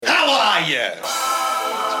yes.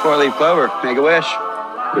 It's four-leaf clover. Make a wish.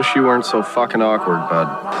 Wish you weren't so fucking awkward,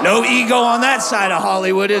 bud. No ego on that side of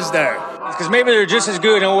Hollywood, is there? Because maybe they're just as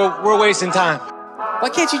good and we're wasting time. Why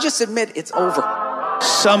can't you just admit it's over?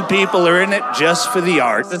 Some people are in it just for the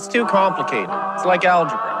art. It's too complicated. It's like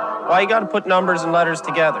algebra. Why you gotta put numbers and letters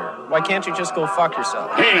together? Why can't you just go fuck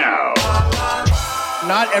yourself? Hey now.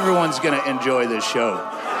 Not everyone's going to enjoy this show.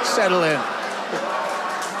 Settle in.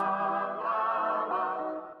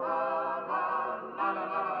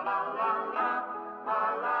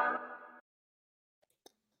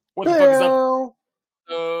 What the fuck is up?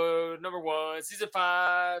 Number 1, season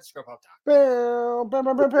 5, Scrub Hop Talk.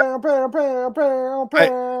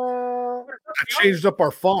 I changed up our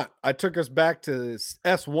font. I took us back to this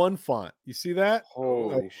S1 font. You see that?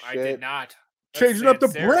 Holy shit. I did not. Changing up the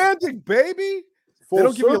branding, baby. They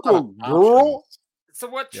don't give you a lot of girl. So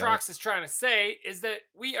what Trox is trying to say is that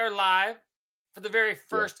we are live for the very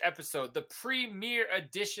first episode, the premiere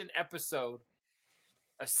edition episode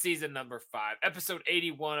of season number 5, episode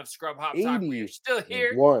 81 of Scrub Hop Talk. We are still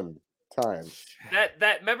here. One time.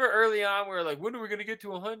 That remember early on we were like, when are we going to get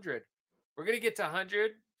to 100? We're going to get to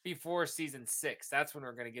 100 before season 6. That's when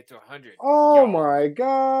we're going to get to 100. Oh my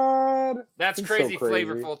God. That's It's crazy, so crazy,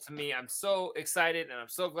 flavorful to me. I'm so excited and I'm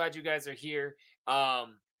so glad you guys are here.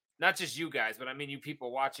 Not just you guys, but I mean you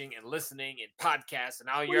people watching and listening and podcasts and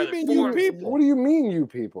all your other forms. What do you mean, you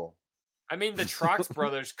people? I mean the Trox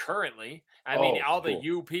brothers currently. I mean all the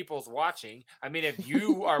you peoples watching. I mean if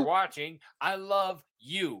you are watching, I love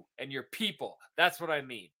you and your people. That's what I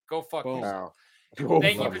mean. Go fuck yourself.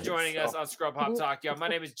 Thank you for joining us on Scrub Hop Talk. Yo, my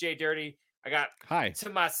name is Jay Dirty. I got to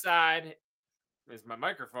my side is my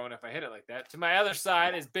microphone if I hit it like that. To my other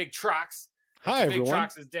side is Big Trox. Hi, Big everyone.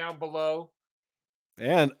 Trox is down below.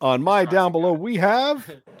 And on my down below, we have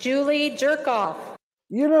Julie Jerkoff.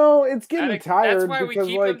 You know, it's getting tired. That's why we because,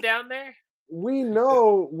 keep him down there. We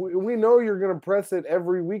know you're gonna press it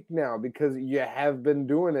every week now because you have been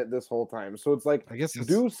doing it this whole time. So it's like, I guess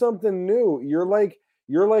do something new. You're like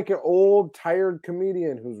an old tired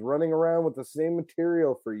comedian who's running around with the same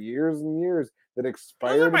material for years and years that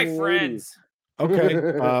expired. Those are my in the friends. 80s.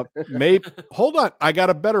 okay. Maybe hold on. I got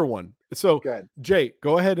a better one. So Jay,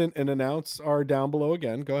 go ahead and announce our down below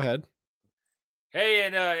again. Go ahead. Hey,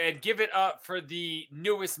 and give it up for the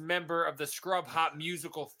newest member of the Scrub Hop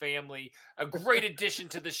musical family. A great addition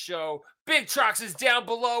to the show. Big Trox is down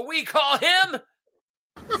below. We call him.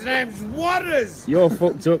 His name's Waters. You're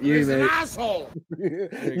fucked up, you He's an mate. asshole.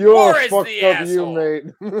 You're fucked up, you mate.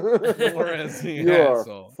 You're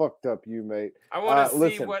fucked up, you mate. I want to see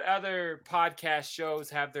listen. what other podcast shows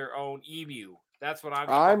have their own emu. That's what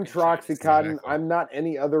I'm Troxy Cotton. I'm not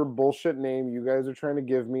any other bullshit name you guys are trying to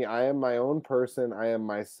give me. I am my own person. I am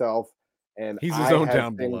myself, and he's his own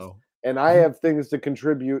down below. And I have things to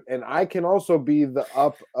contribute, and I can also be the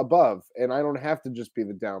up above, and I don't have to just be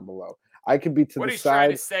the down below. I could be to what the he's side.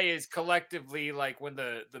 Trying to say is collectively, like when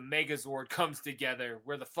the Megazord comes together,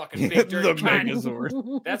 we're the fucking big dirty cotton.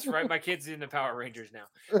 Megazord. That's right. My kid's in the Power Rangers now.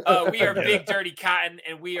 We are Big Dirty Cotton,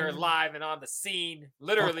 and we are live and on the scene.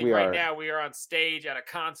 Literally right now, we are on stage at a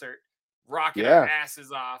concert, rocking our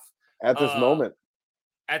asses off at this moment.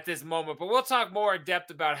 At this moment, but we'll talk more in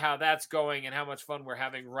depth about how that's going and how much fun we're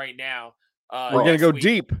having right now. We're gonna go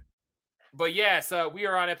deep. But yes, we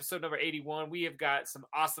are on episode number 81. We have got some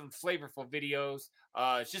awesome, flavorful videos.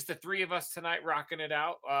 It's just the three of us tonight rocking it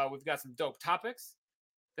out. We've got some dope topics.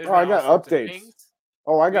 I got updates.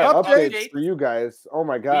 I got updates for you guys. Oh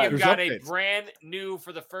my God. We've got a brand new,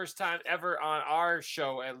 for the first time ever on our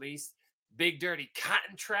show at least, Big Dirty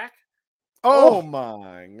Cotton track. Oh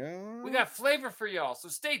my God. We got flavor for y'all. So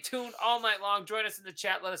stay tuned all night long. Join us in the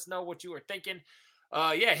chat. Let us know what you were thinking.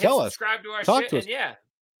 Hit subscribe to our shit. And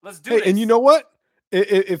let's do this. And you know what?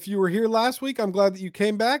 If you were here last week, I'm glad that you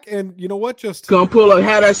came back. And you know what? Just gonna pull up,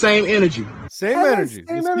 have that same energy. Same energy.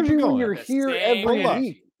 Same energy when you're here every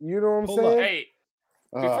week. You know what I'm saying? Hey,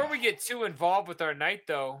 before we get too involved with our night,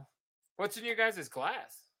 though, what's in your guys'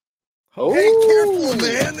 glass? Oh, hey, careful,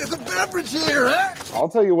 man. There's a beverage here, huh? I'll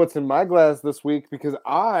tell you what's in my glass this week because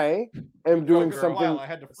I am doing something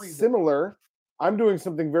similar. I'm doing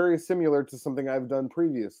something very similar to something I've done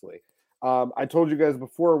previously. I told you guys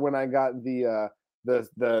before when I got the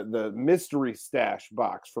mystery stash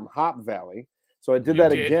box from Hop Valley. So I did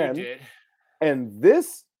that again. And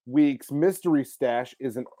this week's mystery stash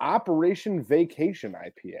is an Operation Vacation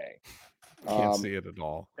IPA. Can't see it at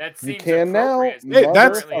all. That seems you can now. Hey,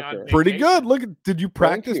 that's pretty good. Look, did you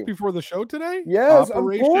practice before the show today? Yes,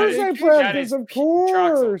 Operation. Of course I practice. Of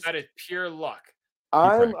course. That is pure luck.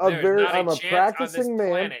 I'm a practicing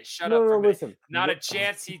man. Shut up. Listen. Not a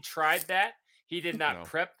chance he tried that. He did not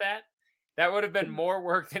prep that. That would have been more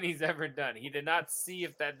work than he's ever done. He did not see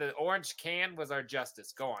if that the orange can was our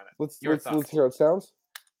justice. Go on it. Let's hear how it sounds.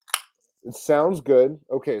 It sounds good.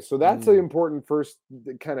 Okay, so that's the important first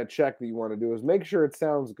kind of check that you want to do is make sure it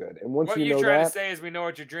sounds good. And once what you know you're trying that, to say is we know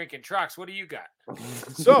what you're drinking. Trucks, what do you got?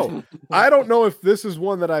 So I don't know if this is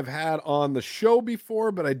one that I've had on the show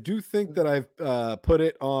before, but I do think that I've put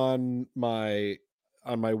it on my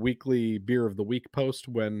weekly beer of the week post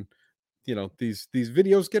when these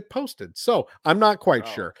videos get posted. So I'm not quite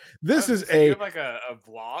sure. This is like a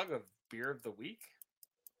vlog of beer of the week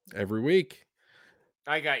every week.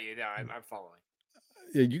 I got you. Now I'm following.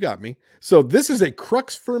 Yeah, you got me. So this is a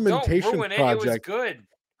Crux fermentation Don't ruin it. project. It was good.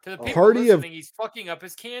 To the people Party listening, he's fucking up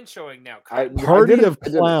his can showing now. Party of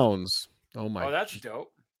Clowns. Oh my! Oh, that's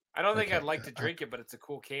dope. I don't think I'd like to drink it, but it's a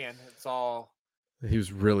cool can. It's all. He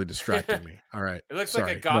was really distracting me. All right. It looks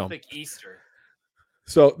like a gothic Easter.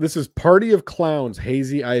 So this is Party of Clowns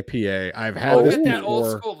Hazy IPA. I've had this before. That old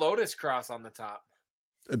school Lotus cross on the top.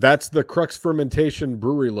 That's the Crux Fermentation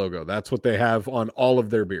Brewery logo. That's what they have on all of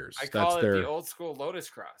their beers. I call it the old school Lotus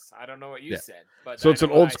cross. I don't know what you said, but so it's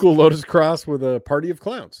an old school Lotus cross with a Party of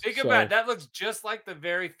Clowns. Think about it. That looks just like the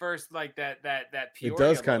very first, like that Peoria. It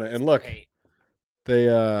does kind of, and look, paint. they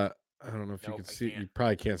I don't know if you can see. You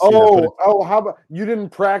probably can't see. That, how about you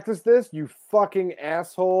didn't practice this, you fucking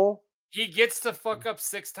asshole? He gets to fuck up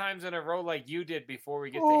 6 times in a row like you did before we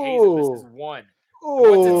get to Hazen. This is 1. Oh.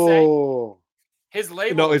 What's it say? His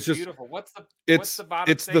label is beautiful. What's the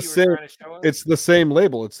bottom it's say the you same. were trying to show us? It's the same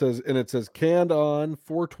label. It says canned on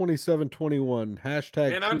 4/27/21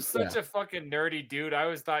 hashtag. And I'm such a fucking nerdy dude. I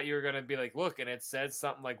always thought you were gonna be like, look, and it said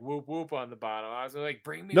something like whoop whoop on the bottom. I was like,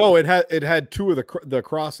 bring me. No, it had 2 of the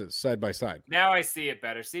crosses side by side. Now I see it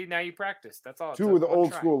better. See, now you practice. That's all. 2 of the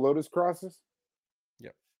old school Lotus crosses.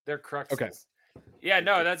 Yep, they're Cruxes. Okay. Yeah,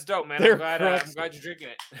 no, that's dope, man. I'm glad you're drinking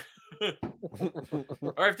it.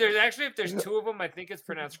 Or if there's 2 of them, I think it's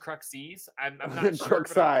pronounced Cruxies. I'm not sure,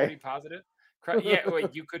 but I'm pretty positive. Yeah,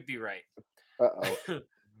 wait, you could be right.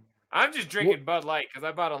 I'm just drinking Bud Light because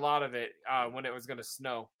I bought a lot of it when it was going to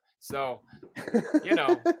snow. So,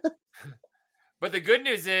 But the good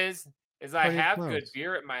news is I have good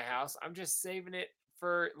beer at my house. I'm just saving it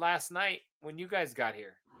for last night when you guys got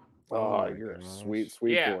here. Oh, you're a sweet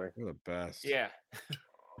boy. You're the best. Yeah.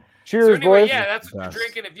 Cheers, so anyway, boys. Yeah, that's what you're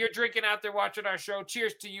drinking. If you're drinking out there watching our show,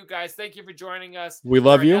 cheers to you guys. Thank you for joining us. We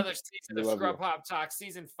love you. Another season of Scrub Hop Talk,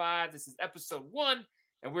 season 5. This is episode 1,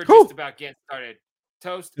 and we're just about getting started.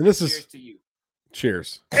 Toast. And this cheers to you.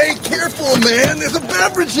 Cheers. Hey, careful, man. There's a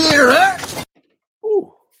beverage here, huh?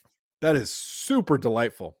 Ooh, that is super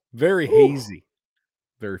delightful. Very hazy.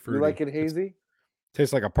 Very fruity. You like it hazy?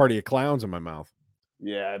 Tastes like a Party of Clowns in my mouth.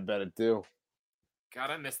 Yeah, I bet it do.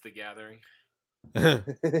 God, I missed the gathering.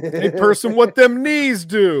 Hey, person, what them knees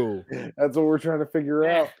do? That's what we're trying to figure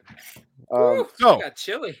out. So got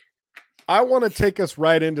chilly. I want to take us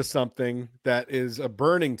right into something that is a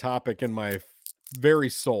burning topic in my very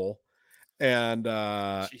soul, and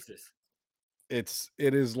Jesus, it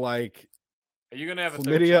is like are you gonna have a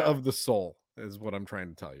chlamydia of the soul? Is what I'm trying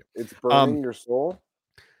to tell you. It's burning your soul.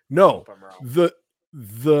 No,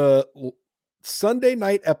 the Sunday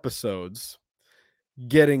night episodes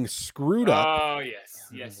getting screwed up. Oh,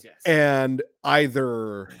 yes. And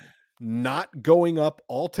either not going up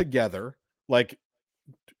altogether, like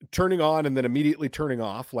turning on and then immediately turning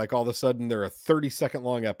off, like all of a sudden they're a 30-second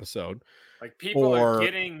long episode. Like people are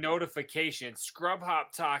getting notifications. Scrub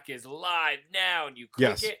Hop Talk is live now, and you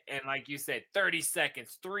click it, and like you said, 30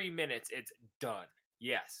 seconds, 3 minutes, it's done.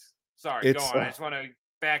 Yes. Sorry, go on. I just want to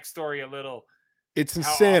backstory a little. It's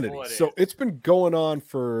insanity. It's been going on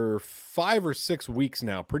for 5 or 6 weeks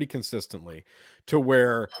now, pretty consistently, to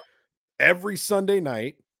where every Sunday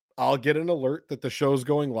night I'll get an alert that the show's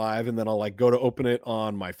going live, and then I'll like go to open it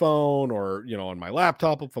on my phone or on my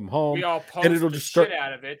laptop if I'm home. We all post and it'll just shit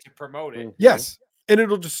out of it to promote it. Yes, and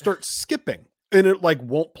it'll just start skipping, and it like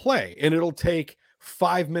won't play, and it'll take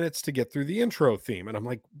 5 minutes to get through the intro theme, and I'm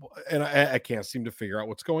like, and I can't seem to figure out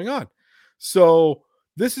what's going on. So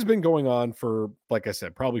this has been going on for, like I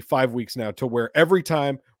said, probably 5 weeks now, to where every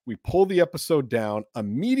time we pull the episode down,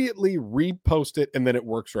 immediately repost it, and then it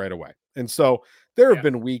works right away. And so there have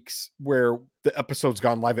been weeks where the episode's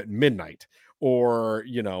gone live at midnight, or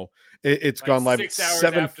it's like gone live at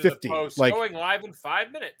 7:50, like going live in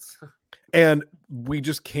 5 minutes. And we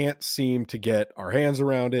just can't seem to get our hands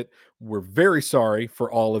around it. We're very sorry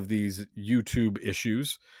for all of these YouTube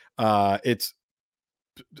issues. It's,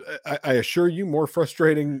 I assure you, more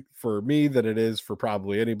frustrating for me than it is for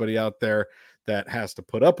probably anybody out there that has to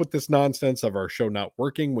put up with this nonsense of our show not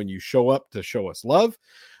working when you show up to show us love.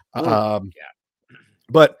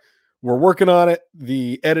 But we're working on it.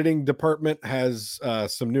 The editing department has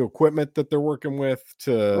some new equipment that they're working with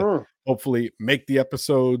to hopefully make the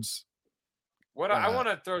episodes. I want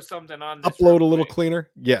to throw something on this upload a little cleaner.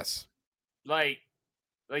 Yes. Like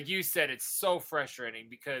you said, it's so frustrating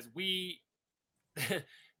because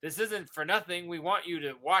this isn't for nothing. We want you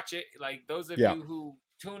to watch it. Like those of you who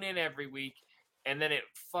tune in every week, and then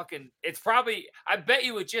it's probably, I bet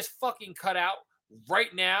you it just fucking cut out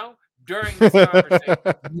right now during this conversation.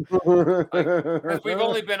 Because we've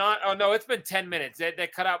only been on, it's been 10 minutes. They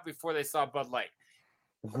cut out before they saw Bud Light.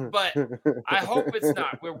 But I hope it's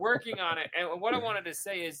not. We're working on it. And what I wanted to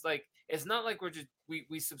say is like, it's not like we're just,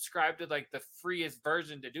 we subscribe to like the freest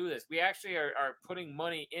version to do this. We actually are putting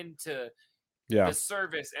money into the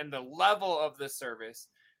service and the level of the service.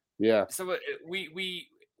 Yeah. So we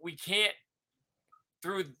can't,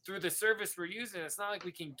 through the service we're using, it's not like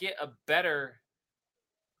we can get a better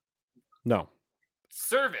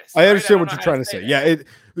service. I understand what you're trying to say. Yeah,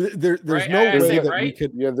 there's no way that we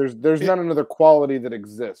could. Yeah, there's not another quality that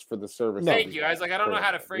exists for the service. Thank you. I was like, I don't know how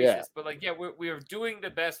to phrase this, but like, we're doing the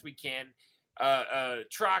best we can.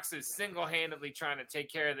 Trox is single-handedly trying to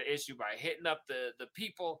take care of the issue by hitting up the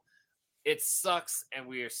people. It sucks, and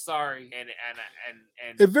we are sorry, and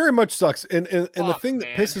it very much sucks. And the thing that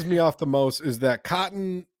pisses me off the most is that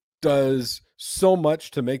Cotton does so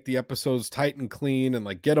much to make the episodes tight and clean, and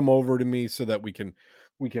like get them over to me so that we can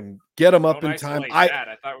get them up in time.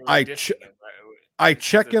 I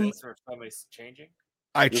check him.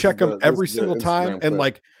 I check him every single time, and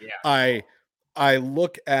like I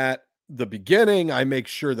look at the beginning. I make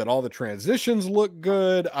sure that all the transitions look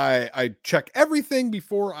good. I check everything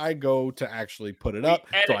before I go to actually put it up.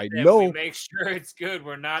 So I know, we make sure it's good.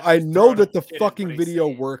 We're not. I know that the fucking video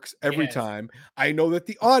works every time. I know that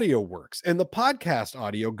the audio works, and the podcast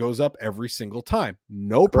audio goes up every single time.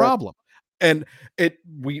 No problem. And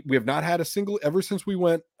we have not had a single, ever since we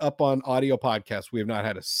went up on audio podcasts, we have not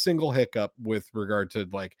had a single hiccup with regard to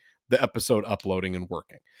like the episode uploading and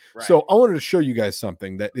working. Right. So I wanted to show you guys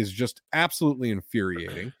something that is just absolutely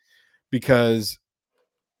infuriating, because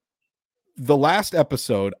the last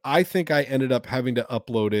episode, I think I ended up having to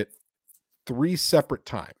upload it 3 separate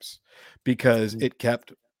times because it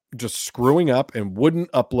kept just screwing up and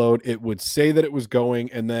wouldn't upload. It would say that it was going,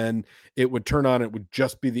 and then it would turn on. It would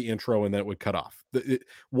just be the intro, and then it would cut off.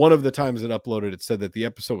 One of the times it uploaded, it said that the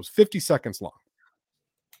episode was 50 seconds long.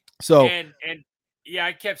 So, and yeah,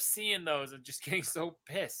 I kept seeing those and just getting so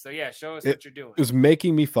pissed. So yeah, show us what you're doing. It was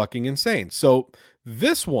making me fucking insane. So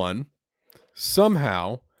this one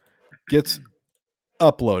somehow gets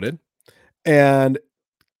uploaded, and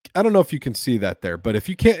I don't know if you can see that there, but if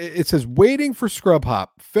you can't, it says waiting for Scrub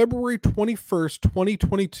Hop, February 21st,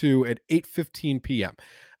 2022 at 8:15 p.m.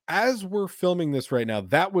 As we're filming this right now,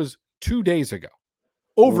 that was 2 days ago,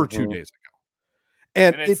 over 2 days ago.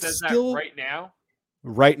 And it's still right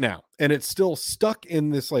now. And it's still stuck in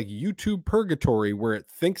this like YouTube purgatory where it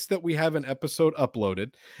thinks that we have an episode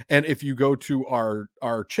uploaded. And if you go to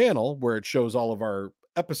our channel where it shows all of our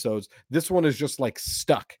episodes, this one is just like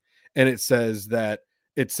stuck. And it says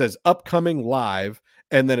upcoming live,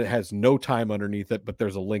 and then it has no time underneath it, but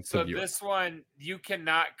there's a link to view. So this one, you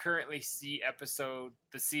cannot currently see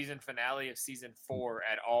the season finale of season 4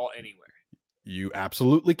 at all anywhere. You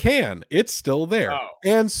absolutely can. It's still there.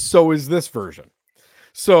 And so is this version.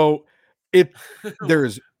 So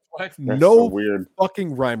there's no weird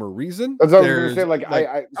fucking rhyme or reason. That's what I was going to say. Like,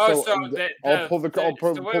 I'll pull the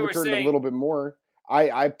curtain a little bit more.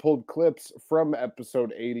 I pulled clips from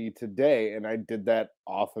episode 80 today, and I did that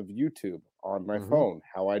off of YouTube on my phone.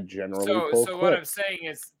 How I generally pull clips. What I'm saying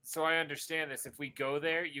is, so I understand this. If we go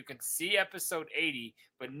there, you can see episode 80,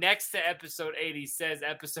 but next to episode 80 says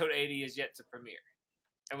episode 80 is yet to premiere.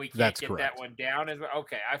 And we can't get that one down as well.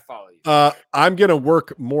 Okay, I follow you. I'm going to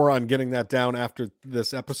work more on getting that down after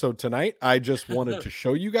this episode tonight. I just wanted to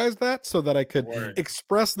show you guys that so that I could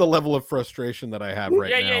express the level of frustration that I have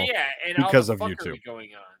right now and because all of YouTube.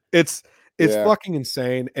 Going on. It's fucking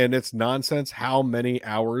insane, and it's nonsense how many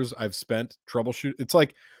hours I've spent troubleshooting. It's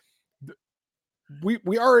like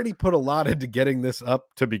we already put a lot into getting this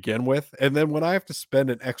up to begin with, and then when I have to spend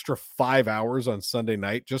an extra 5 hours on Sunday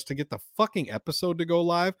night just to get the fucking episode to go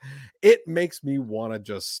live, it makes me want to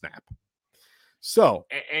just snap. So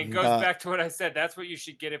and goes back to what I said. That's what you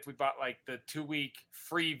should get if we bought like the 2-week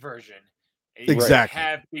free version.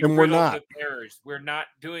 Exactly. And we're not errors. We're not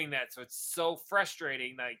doing that, so it's so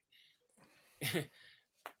frustrating. Like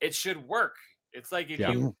it should work. It's like if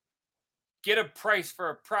you get a price for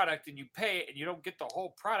a product and you pay it and you don't get the whole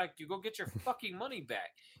product, you go get your fucking money back.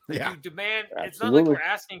 You demand. Absolutely. It's not like we're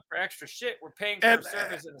asking for extra shit. We're paying for a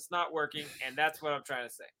service and it's not working, and that's what I'm trying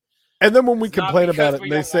to say. And then when we complain about it,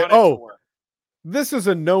 and they say, "Oh, this is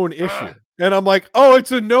a known issue," and I'm like, "Oh,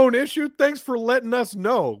 it's a known issue. Thanks for letting us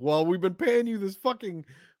know." Well, we've been paying you this fucking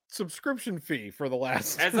subscription fee for the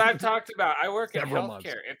last. As I've talked about, I work in several healthcare. months.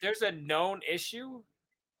 If there's a known issue,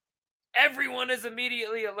 everyone is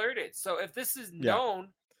immediately alerted. So if this is known,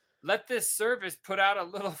 let this service put out a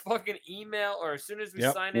little fucking email, or as soon as we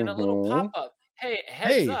sign in, a little pop-up. Hey,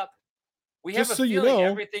 heads up. We have a feeling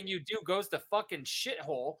everything you do goes to fucking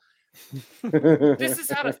shithole. This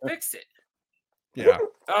is how to fix it. Yeah.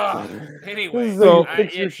 Anyway, so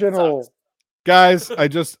fix your shithole, guys.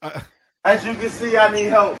 As you can see, I need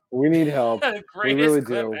help. We need help. We really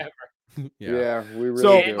do. Yeah, we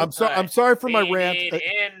really do. So I'm sorry for my rant.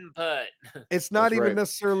 Input. It's not even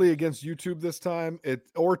necessarily against YouTube this time,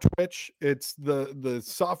 or Twitch. It's the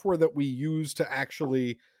software that we use to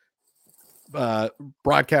actually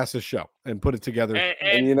broadcast a show and put it together.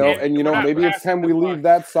 And maybe it's time we leave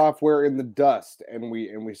that software in the dust and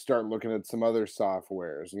we start looking at some other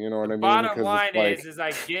softwares. You know what I mean? Bottom line is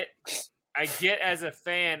I get as a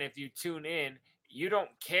fan, if you tune in, you don't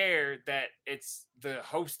care that it's the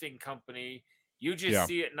hosting company. You just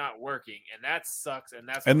see it not working, and that sucks.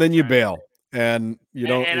 And then you bail, and you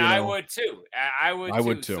don't. And I would too. I would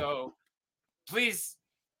too. too. So please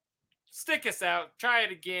stick us out. Try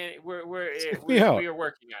it again. We are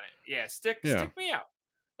working on it. Yeah, stick me out.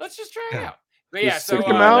 Let's just try it out. But yeah, so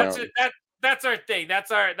that's our thing.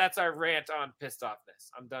 That's our rant on pissed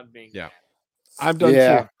offness. I'm done being mad. I'm done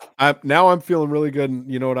too. Now I'm feeling really good, and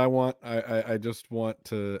you know what I want? I just want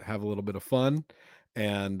to have a little bit of fun,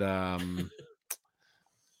 and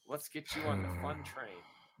let's get you on the fun train.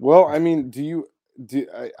 Well, I mean,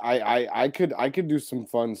 I could do some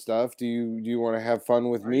fun stuff. Do you want to have fun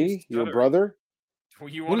with me, your brother?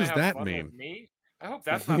 What does that mean? With me? I hope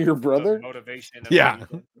that's not your brother. Motivation. Yeah.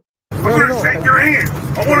 I'm gonna shake your hand.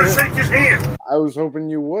 I want to shake his hand. I was hoping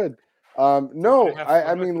you would. No,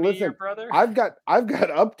 I mean, listen, I've got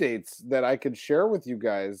updates that I could share with you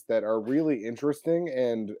guys that are really interesting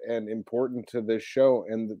and important to this show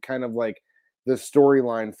and kind of like the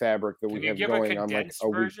storyline fabric that we have going on like a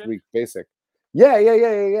week basic.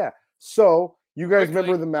 Yeah. So you guys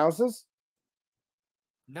remember the mouses?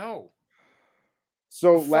 No.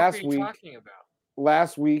 So last week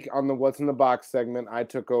on the What's in the Box segment, I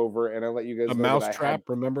took over and I let you guys know mouse trap.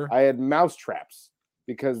 Remember? I had mouse traps.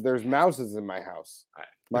 Because there's mouses in my house.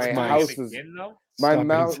 My house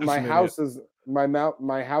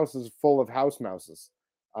is full of house mouses.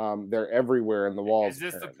 They're everywhere in the walls. Is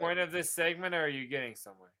this the point of this segment, or are you getting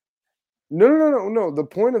somewhere? No. The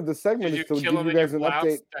point of the segment is to give you guys an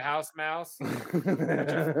update. The house mouse.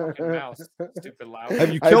 Mouse. Stupid loud.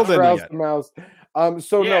 Have you killed any yet? Mouse.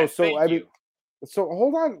 So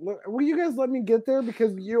hold on. Will you guys let me get there?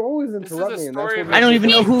 Because you always interrupt me. And that's what I don't even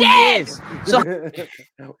know who he is. So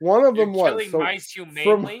one of them was killing mice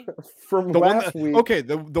humanely from last week. Okay,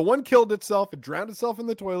 the one killed itself. It drowned itself in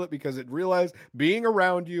the toilet because it realized being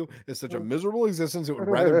around you is such a miserable existence. It would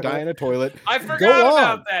rather die in a toilet. I forgot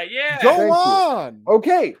about that. Yeah. Go on.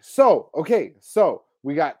 Okay. So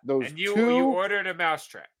we got those. And you ordered a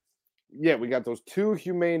mousetrap. Yeah, we got those 2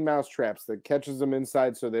 humane mouse traps that catches them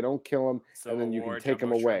inside so they don't kill them, and then you can take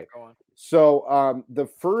them away. So the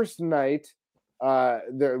first night,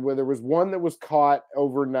 there was one that was caught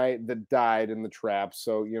overnight that died in the trap.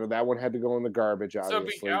 So that one had to go in the garbage.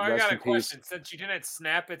 Obviously, I got a question. Since you didn't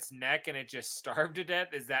snap its neck and it just starved to death,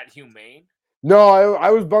 is that humane? No, I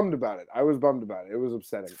was bummed about it. It was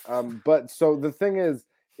upsetting. But so the thing is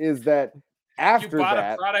that. After you bought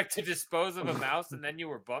that, a product to dispose of a mouse, and then you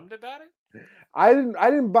were bummed about it. I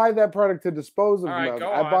didn't buy that product to dispose of the mouse.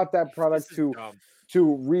 I bought that product to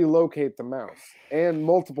relocate the mouse and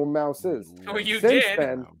multiple mouses. Oh, you since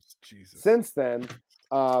did. Since then,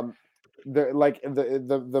 the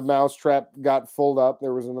mouse trap got full up.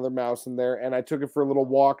 There was another mouse in there, and I took it for a little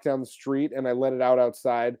walk down the street, and I let it out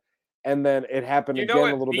outside. And then it happened again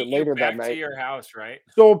a little bit later that night. To your house, right?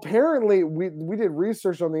 So apparently, we did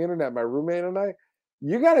research on the internet. My roommate and I.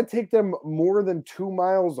 You got to take them more than 2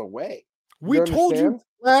 miles away. We told you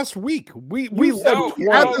last week. We said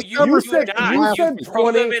 20. You said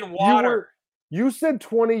 20 in water. You said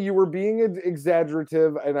 20. You were being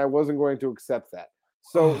exaggerative, and I wasn't going to accept that.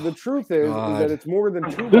 So the truth is that it's more than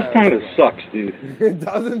 2 miles. This kind of sucks, dude. It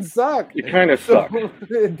doesn't suck. You kind of suck.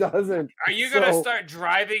 It doesn't. Are you gonna start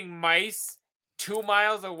driving mice 2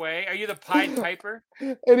 miles away? Are you the Pied Piper?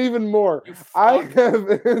 And even more. I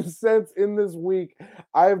have since in this week,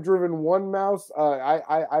 I have driven one mouse.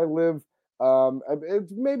 I live.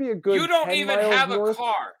 It's maybe a good. You don't even have a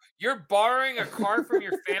car. You're borrowing a car from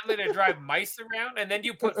your family to drive mice around, and then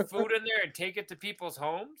you put food in there and take it to people's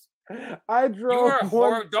homes? I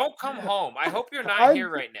drove. Don't come home. I hope you're not here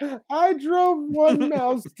right now. I drove one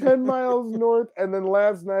mouse 10 miles north, and then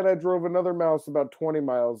last night I drove another mouse about 20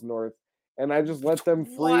 miles north, and I just let them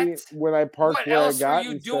free when I parked where I got. What else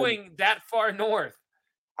were you doing that far north?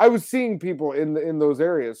 I was seeing people in those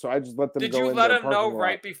areas, so I just let them. Did you let them know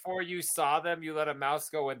right before you saw them? You let a mouse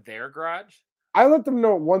go in their garage? I let them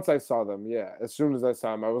know once I saw them. Yeah, as soon as I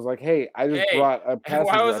saw them, I was like, "Hey, I just brought a passenger."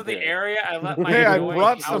 While I was in the area, I let my I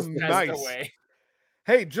brought some mice away.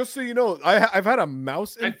 Hey, just so you know, I've had a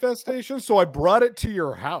mouse infestation, so I brought it to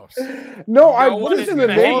your house. No, I put it in the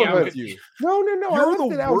neighborhood. No. You're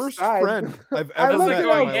the worst friend I've ever met in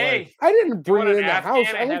my life. I didn't bring it in the house.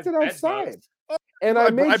 I left it outside. And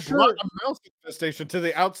I made sure brought a mouse infestation to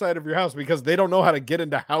the outside of your house because they don't know how to get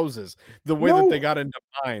into houses the way that they got into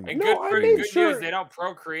mine. And good news, they don't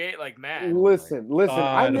procreate like mad. Listen.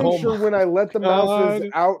 I made sure when I let the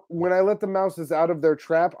mouses out of their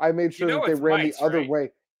trap, I made sure that they ran the other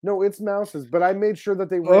way. No, it's mouses, but I made sure that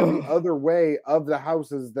they ran the other way of the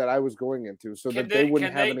houses that I was going into, so that they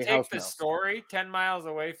wouldn't have any house mouse. Can they take the story 10 miles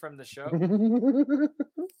away from the show?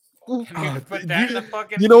 Can you put that in the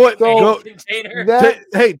fucking container?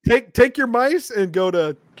 Hey, take your mice and go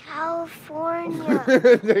to California.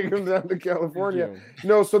 Take them down to California.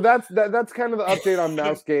 No, so that's kind of the update on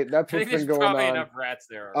Mousegate. That's what's been going on. Enough rats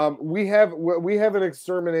there. We have an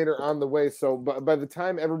exterminator on the way. So by the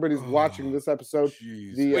time everybody's watching this episode,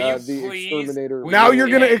 the exterminator. Now you're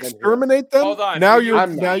gonna exterminate them. Hold on. Now you're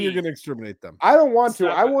gonna exterminate them. I don't want to.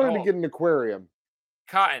 I wanted to get an aquarium.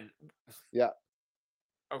 Cotton. Yeah.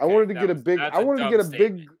 Okay, I wanted to get a big. I wanted to get a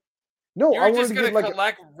big. No, I wanted to get like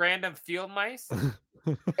collect random field mice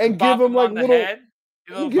and give them like little.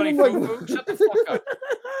 Shut the fuck up.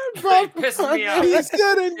 Pissing me off. He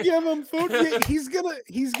didn't give him food.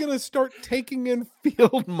 He's gonna start taking in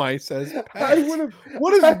field mice as pets.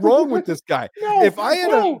 What is wrong with this guy? No, if I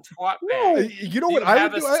had you know what I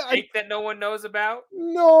would do? A snake that no one knows about.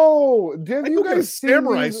 No, have you guys seen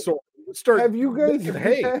samurai sword? Have you guys?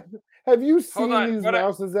 Have you seen these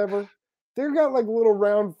mouses ever? They've got like little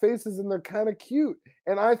round faces and they're kind of cute.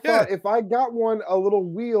 And I thought if I got one a little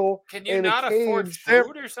wheel, can you not afford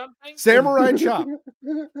food or something? Samurai chop.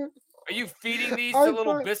 Are you feeding these to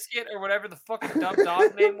Little Biscuit or whatever the fucking dumb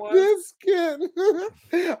dog name was? Biscuit.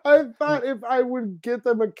 I thought if I would get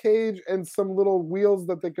them a cage and some little wheels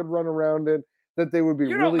that they could run around in, that they would be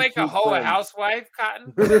really. You don't make a hoe a housewife,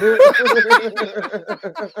 Cotton. That's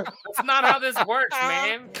not how this works,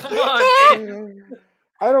 man. Come on, man.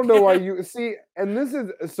 I don't know why you see, and this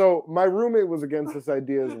is so. My roommate was against this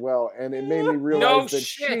idea as well, and it made me realize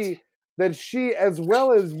that she, as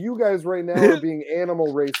well as you guys right now, are being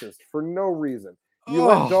animal racist for no reason. You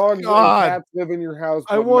let dogs and cats live in your house.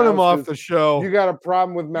 I want him off the show. You got a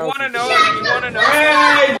problem with mouse.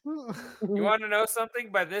 You want to know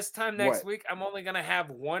something? By this time next week, I'm only gonna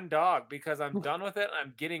have one dog because I'm done with it.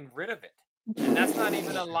 I'm getting rid of it, and that's not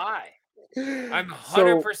even a lie. I'm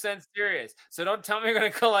 100% serious. So don't tell me you're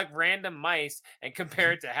gonna collect random mice and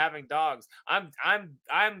compare it to having dogs. I'm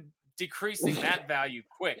decreasing that value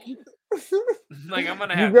quick. Like I'm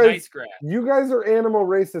gonna have nice grass. You guys are animal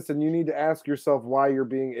racists, and you need to ask yourself why you're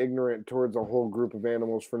being ignorant towards a whole group of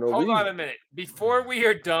animals for no reason. Hold on a minute. Before we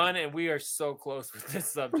are done, and we are so close with this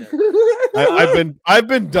subject. I've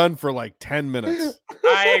been done for like 10 minutes.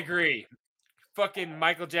 I agree. Fucking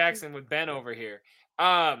Michael Jackson with Ben over here.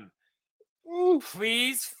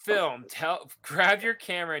 Please film. Grab your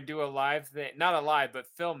camera and do a live thing. Not a live, but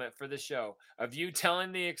film it for the show of you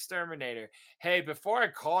telling the exterminator, "Hey, before I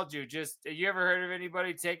called you, have you ever heard of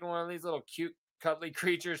anybody taking one of these little cute, cuddly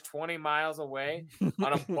creatures 20 miles away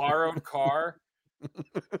on a borrowed car?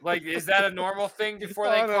 Like, is that a normal thing before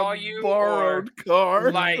they call you? Borrowed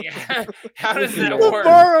car. Like, how does that the work?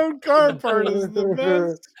 Borrowed car part is the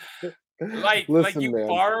best. Like you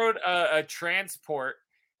borrowed a transport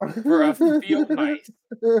for a field mice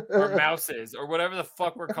or mouses or whatever the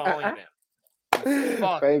fuck we're calling them.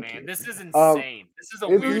 Fuck, man. This is insane. This is a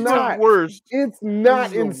weird time. Worst. It's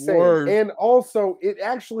not insane. Worst. And also, it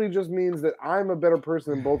actually just means that I'm a better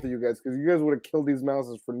person than both of you guys because you guys would have killed these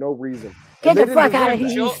mouses for no reason. Get the fuck out of here,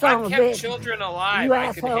 you son of a bitch. I kept children alive.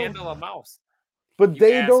 I can handle a mouse. But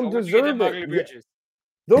they don't deserve it.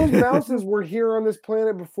 Those mouses were here on this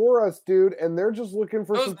planet before us, dude, and they're just looking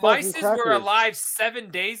for some fucking crackers. Those mice were alive 7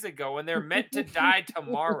 days ago, and they're meant to die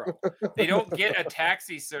tomorrow. They don't get a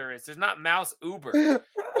taxi service. There's not Mouse Uber. What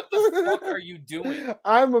the fuck are you doing?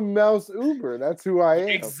 I'm a Mouse Uber. That's who I am.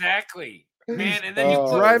 Exactly. Man, and then you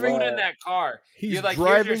put food in that car. He's like,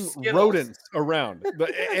 driving rodents around.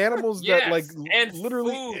 The animals that like and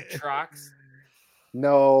literally food trucks.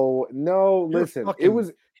 No, listen. It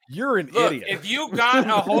was you're an idiot. If you got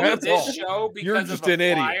a hold of this show because of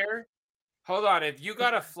a flyer, hold on. If you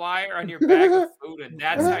got a flyer on your bag of food and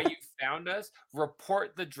that's how you found us,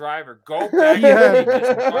 report the driver. Go back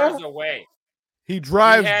 50 cars away. He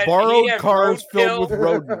drives borrowed cars filled with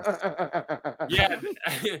rodents. Yeah.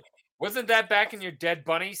 Wasn't that back in your Dead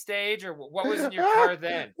Bunny stage, or what was in your car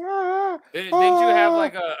then? Did you have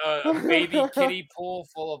like a baby kiddie pool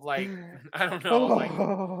full of like, I don't know,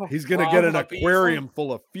 like he's gonna get an aquarium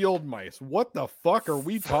full of field mice. What the fuck are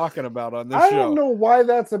we talking about on this show? I don't know why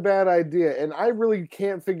that's a bad idea, and I really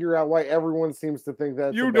can't figure out why everyone seems to think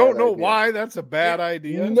that. You don't know why that's a bad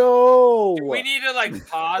idea? No. We need to like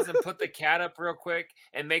pause and put the cat up real quick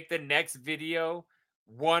and make the next video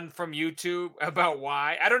one from YouTube about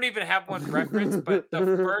why. I don't even have one reference, but the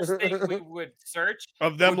first thing we would search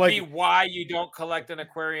of them would be why you don't collect an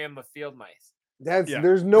aquarium of field mice.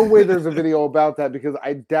 There's no way there's a video about that because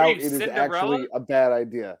I doubt it is actually a bad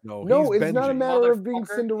idea. No, it's not a matter of being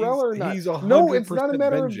Cinderella or not. No, it's not a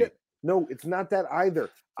matter of that. No, it's not that either.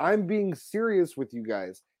 I'm being serious with you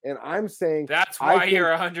guys, and I'm saying that's why you're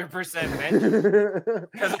 100%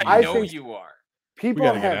 Benji. Because I know you are.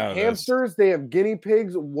 People have hamsters, they have guinea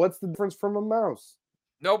pigs. What's the difference from a mouse?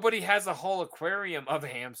 Nobody has a whole aquarium of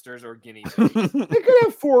hamsters or guinea pigs. They could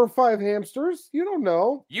have 4 or 5 hamsters. You don't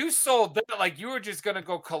know. You sold that like you were just going to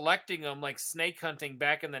go collecting them like snake hunting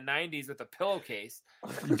back in the 90s with a pillowcase.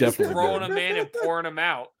 Definitely throwing them in and pouring them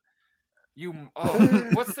out.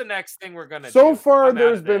 What's the next thing we're going to do? So far,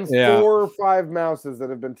 there's been 4 or 5 mouses that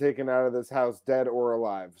have been taken out of this house, dead or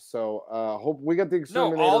alive. So, hope we got the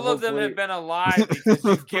exterminator. No, all of them have been alive because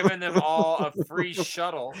you've given them all a free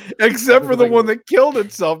shuttle. Except for the one that killed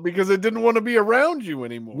itself because it didn't want to be around you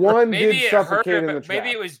anymore. One did suffocate in the trap.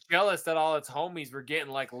 Maybe it was jealous that all its homies were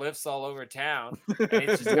getting like lifts all over town. And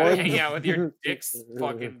it's just got to hang out with your dicks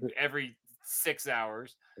fucking every 6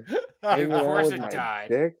 hours. And of course it died.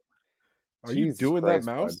 Dick? Are you doing that,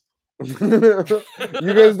 mouse? You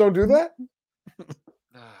guys don't do that?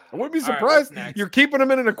 I wouldn't be surprised. You're keeping them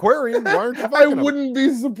in an aquarium. Why aren't you I wouldn't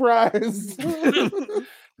be surprised.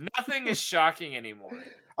 Nothing is shocking anymore.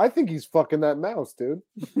 I think he's fucking that mouse, dude.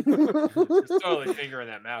 He's totally fingering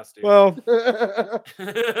that mouse, dude. Well,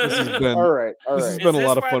 this has been all right. This has been a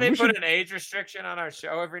lot of fun. They put an age restriction on our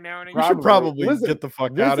show every now and again. We should probably get the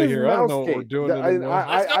fuck out of here. I don't know what we're doing anymore.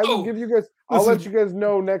 I will give you guys. I'll let you guys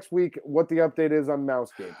know next week what the update is on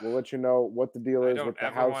Mousegate. We'll let you know what the deal is with the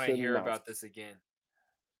house. I don't ever want to hear about this again.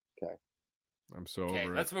 Okay. I'm so over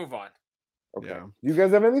it. Let's move on. Okay. Yeah. You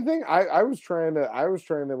guys have anything? I was trying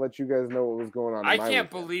to let you guys know what was going on. I can't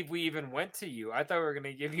believe we even went to you. I thought we were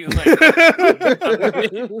gonna give you like and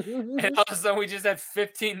all of a sudden we just had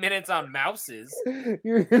 15 minutes on mouses.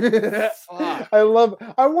 I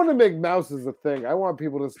want to make mouses a thing. I want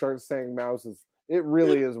people to start saying mouses. It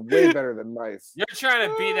really is way better than mice. You're trying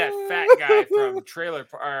to be that fat guy from Trailer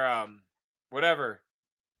or whatever.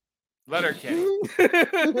 Letterkenny.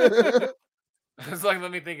 It's like, let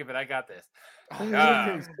me think of it. I got this.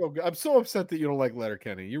 I'm so upset that you don't like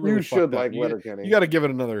Letterkenny. You should like Letterkenny. You got to give it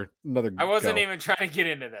another. I wasn't even trying to get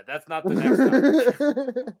into that. That's not the next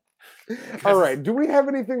time. All right. Do we have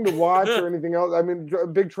anything to watch or anything else? I mean,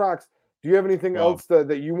 Big Trox, do you have anything else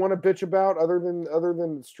that you want to bitch about other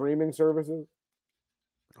than streaming services?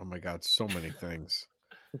 Oh my God, so many things.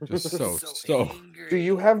 Just so. Do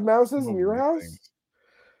you have mouses in your house?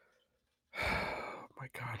 My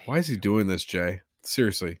God, why is he doing this, Jay?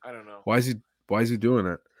 Seriously, I don't know. Why is he doing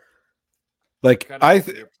it? Like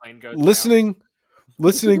listening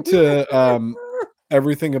to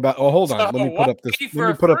everything about. Oh, hold on. Let me put up this. Let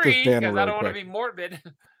me put up this banner real I don't quick. want to be morbid.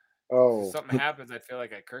 Oh, if something happens, I feel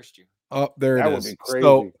like I cursed you. Oh, there it is. Would be crazy.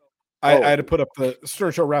 So I had to put up the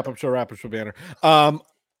Stern Show wrap up banner.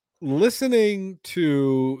 Listening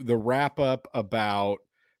to the wrap up about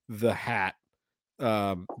the hat.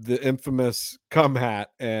 The infamous cum hat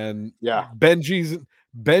and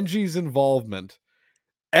Benji's involvement.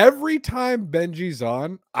 Every time Benji's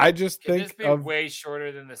on, I just think this be way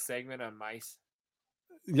shorter than the segment on mice.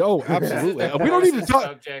 Yo, absolutely. We don't even talk.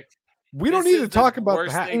 Subject. We don't need to talk about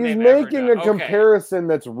the hat. He's making a comparison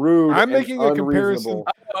that's rude. I'm making a comparison.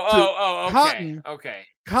 Okay.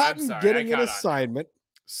 Cotton getting an assignment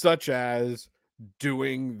such as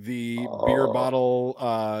doing the beer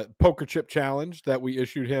bottle poker chip challenge that we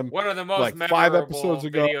issued him. One of the most like 5 episodes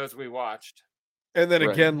ago. Videos we watched. And then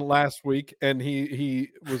again last week, and he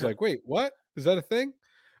was like, "Wait, what? Is that a thing?"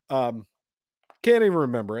 Can't even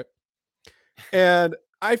remember it. And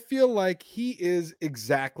I feel like he is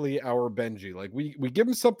exactly our Benji. Like we give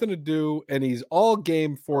him something to do and he's all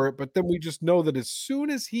game for it, but then we just know that as soon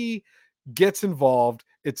as he gets involved,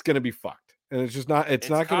 it's going to be fucked. And it's just not it's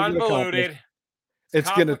not going to be convoluted.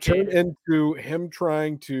 It's going to turn into him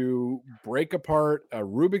trying to break apart a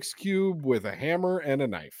Rubik's Cube with a hammer and a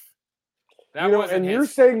knife. And you're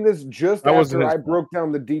saying this just after I broke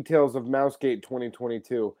down the details of Mousegate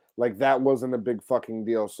 2022. Like that wasn't a big fucking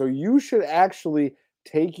deal. So you should actually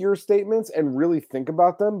take your statements and really think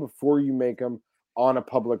about them before you make them on a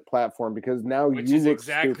public platform, because now Which you is look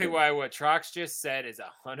exactly stupid. why what Trox just said is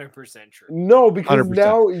 100% true. No, because 100%.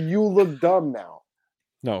 now you look dumb now.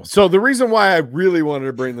 No. So the reason why I really wanted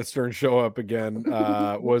to bring the Stern Show up again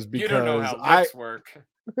was because you don't know how lips work.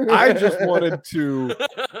 I just wanted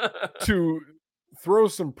to throw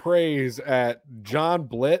some praise at John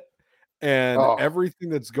Blitt and everything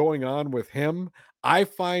that's going on with him. I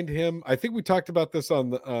find him. I think we talked about this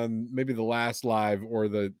on maybe the last live or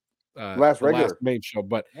the last main show,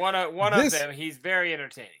 but one of them. He's very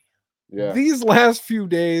entertaining. Yeah. These last few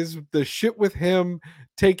days, the shit with him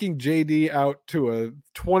taking JD out to a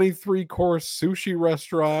 23-course sushi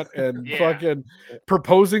restaurant and fucking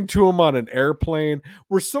proposing to him on an airplane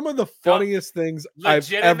were some of the funniest things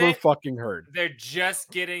I've ever fucking heard. They're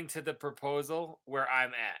just getting to the proposal where I'm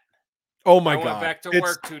at. Oh my God. I went back to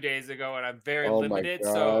work 2 days ago and I'm very limited.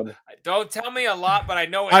 So don't tell me a lot, but I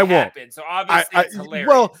know it happened. So obviously it's hilarious.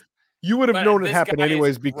 Well, you would have known it happened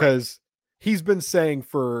anyways because he's been saying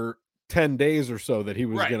for 10 days or so that he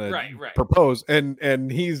was going to propose,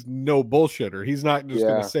 and he's no bullshitter. He's not just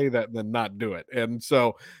going to say that and then not do it. And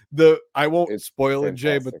so I won't spoil it,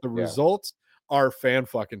 Jay, but the results are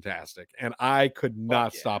fan-fucking-tastic, and I could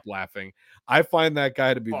not stop laughing. I find that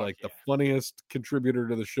guy to be the funniest contributor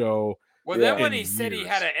to the show. Well, then when he said he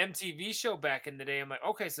had an MTV show back in the day, I'm like,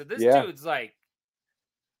 okay, so this dude's like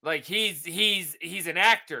he's an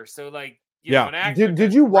actor, so you know, an actor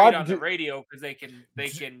did you watch on the radio because they can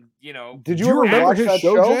Did you ever watch that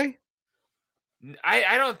show? Jay?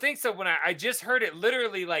 I don't think so. When I just heard it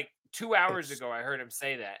literally 2 hours ago, I heard him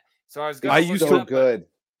say that. So I was good.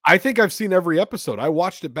 I think I've seen every episode. I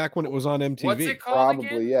watched it back when it was on MTV. What's it called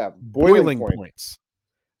again? Yeah. Boiling Points.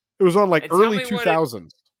 It was on early 2000s.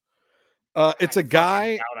 It's a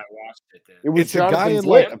guy. I watched it then. It was a guy in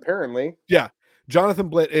Blitt, apparently. Yeah. Jonathan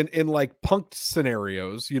Blitt in punked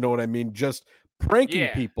scenarios, you know what I mean? Just pranking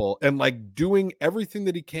people and doing everything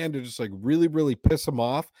that he can to just really, really piss them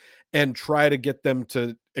off and try to get them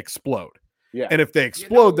to explode. Yeah. And if they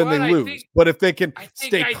explode, then they lose. But if they can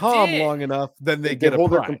stay calm long enough, then they get hold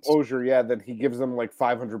a their prize. Composure. Yeah. Then he gives them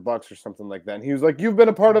 $500 or something like that. And he was like, "You've been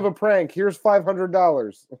a part of a prank. Here's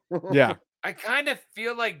 $500." Yeah. I kind of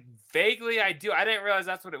feel vaguely I do. I didn't realize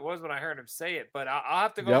that's what it was when I heard him say it, but I'll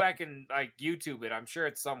have to go back and YouTube it. I'm sure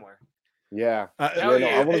it's somewhere. Yeah. I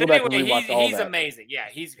want to go back and rewatch all that. He's amazing. Yeah,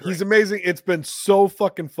 he's great. He's amazing. It's been so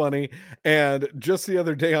fucking funny. And just the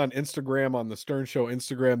other day on Instagram, on the Stern Show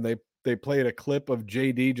Instagram, they played a clip of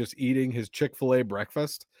JD just eating his Chick-fil-A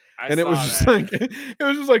breakfast. And it was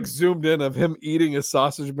just zoomed in of him eating a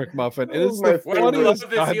sausage McMuffin. And it's the funniest.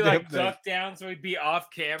 He ducked down so he'd be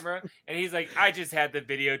off camera, and he's like, "I just had the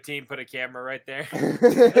video team put a camera right there."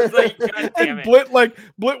 It's God damn it.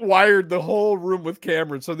 Blitt wired the whole room with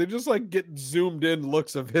cameras, so they just get zoomed in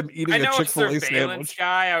looks of him eating a Chick-fil-A sandwich.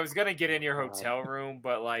 Guy, I was gonna get in your hotel room,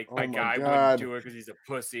 but my guy wouldn't do it because he's a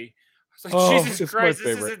pussy. I was like, Jesus Christ,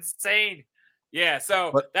 this is insane. Yeah,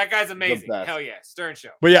 so that guy's amazing. Hell yeah, Stern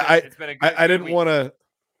Show. But yeah, it's been a good I didn't want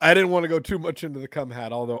to go too much into the cum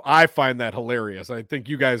hat, although I find that hilarious. I think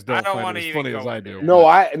you guys don't find it as funny as I do. No,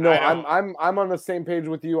 I'm on the same page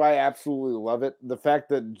with you. I absolutely love it. The fact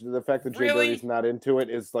that Jay Birdie's not into it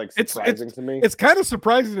is surprising to me. It's kind of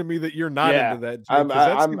surprising to me that you're not into that.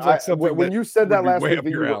 Jay, when you said that last week that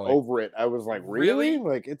you were over it, I was like, really?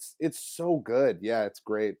 It's so good. Yeah, it's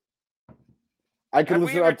great. I can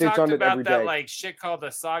listen to updates on it every day. Have we ever talked about that shit called the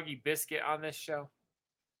soggy biscuit on this show?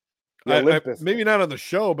 Yeah, maybe not on the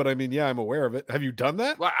show, but I mean, yeah, I'm aware of it. Have you done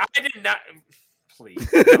that? Well, I did not. Please,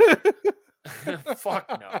 no.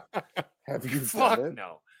 Fuck no. Have you? Fuck done it?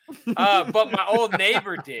 No. But my old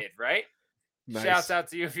neighbor did. Right. Nice. Shouts out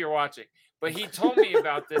to you if you're watching. But he told me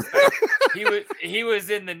about this. He was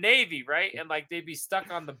in the Navy, right? And they'd be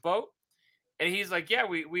stuck on the boat, and he's like, "Yeah,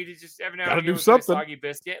 we just every now and again do something." Soggy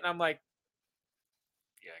biscuit, and I'm like.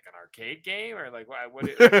 An arcade game or what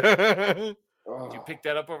did you pick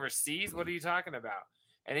that up overseas? What are you talking about?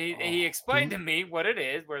 And he explained to me what it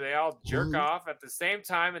is, where they all jerk off at the same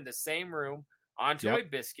time in the same room onto a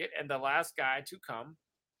biscuit, and the last guy to come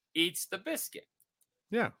eats the biscuit.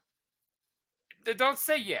 Yeah. Don't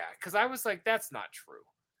say because I was like, that's not true.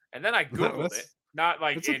 And then I Googled it, not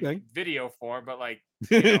like in video form, but like,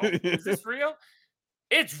 is this real?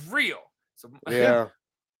 It's real. So yeah.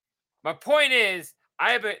 My point is,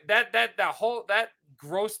 I have that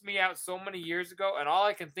grossed me out so many years ago, and all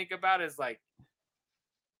I can think about is like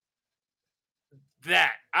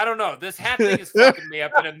that. I don't know. This hat thing is fucking me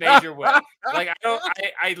up in a major way. Like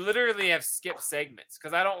I literally have skipped segments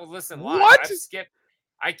because I don't listen live. What? I've skipped.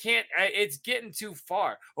 I can't. It's getting too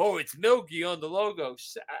far. Oh, it's Milky on the logo.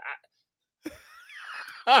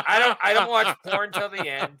 I don't watch porn till the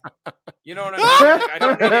end. You know what I mean?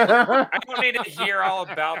 Like, I don't need to hear all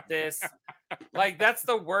about this. Like, that's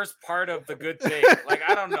the worst part of the good thing. Like,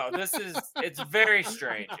 I don't know. It's very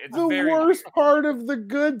strange. It's the worst part of the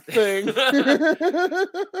good thing.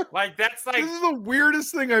 Like, that's like, this is the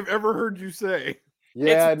weirdest thing I've ever heard you say.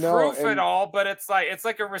 Yeah, it's proof and all, but it's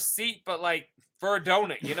like a receipt, but like for a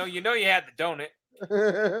donut. You had the donut.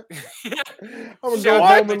 I'm gonna go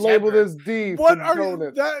home and label this D. What are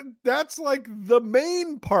you, that's like the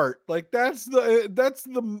main part. Like that's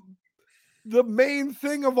the main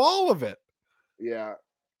thing of all of it. Yeah.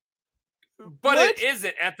 But it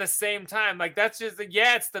isn't at the same time. Like that's just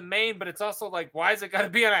it's the main, but it's also like, why is it got to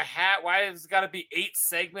be on a hat? Why has it got to be 8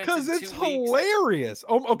 segments? Because it's hilarious.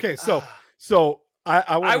 Oh, okay. So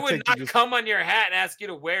I would not come on your hat and ask you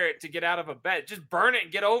to wear it to get out of a bed. Just burn it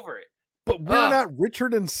and get over it. But we're not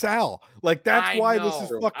Richard and Sal. Like that's why this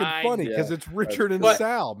is fucking funny, because it's Richard and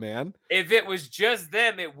Sal, man. If it was just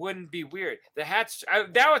them, it wouldn't be weird. The hats.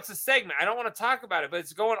 Now it's a segment. I don't want to talk about it, but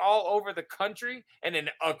it's going all over the country and then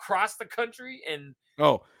across the country. And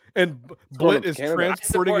Blit is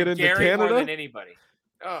transporting it into Gary Canada more than anybody.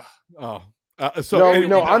 No,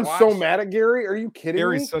 I'm so mad at Gary. Are you kidding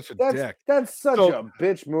Gary's me? Such a dick. That's such a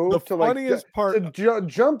bitch move. The to funniest part to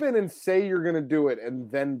jump in and say you're gonna do it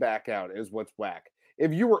and then back out is what's whack.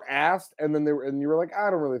 If you were asked and then you were like,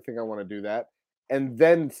 I don't really think I want to do that, and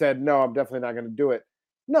then said, no, I'm definitely not gonna do it.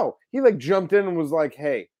 No, he like jumped in and was like,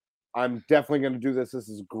 hey, I'm definitely gonna do this. This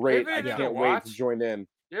is great. I can't wait to join in.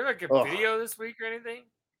 You have like a video this week or anything?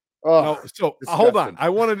 No, so hold on. I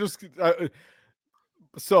want to just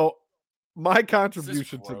my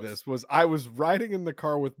contribution to this was I was riding in the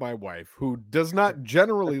car with my wife, who does not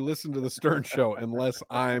generally listen to the Stern Show unless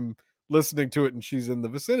I'm listening to it and she's in the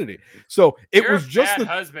vicinity. So You're was just the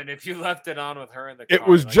husband if you left it on with her in the car. It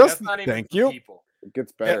was like, just thank you. People. It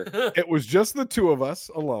gets better. It was just the two of us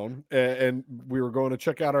alone, and we were going to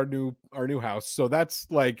check out our new house. So that's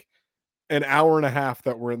like an hour and a half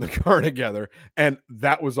that we're in the car together, and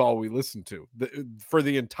that was all we listened to for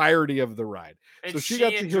the entirety of the ride. And so she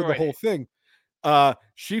got to hear the whole thing.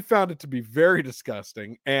 She found it to be very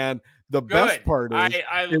disgusting, and the best part is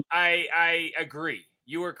I agree.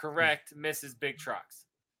 You were correct, Mrs. Big Trucks.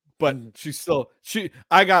 But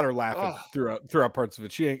I got her laughing throughout parts of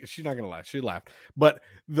it. She's not gonna laugh. She laughed. But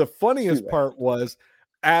the funniest part was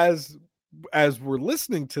as we're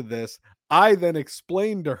listening to this, I then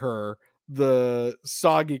explained to her the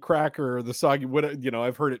soggy cracker, or the soggy,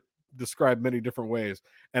 I've heard it described many different ways,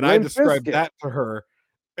 and I described that to her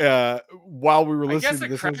while we were listening to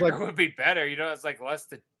this. I guess a cracker would be better. It's like less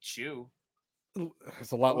to chew.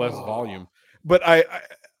 It's a lot less volume. But I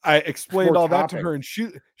explained all that to her, and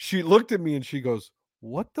she looked at me and she goes,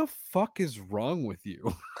 "What the fuck is wrong with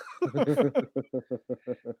you?"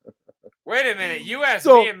 Wait a minute. You asked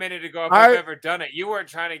me a minute ago if I've ever done it. You weren't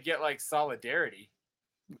trying to get like solidarity.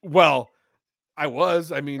 Well, I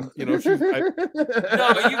was. I mean, No, you've done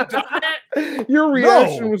that? Your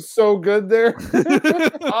reaction was so good there.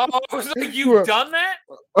 I was like, you've done that?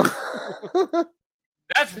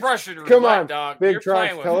 That's Russian roulette, Come on, dog. Big You're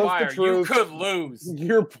Trucks, playing tell with us fire. the truth. You could lose.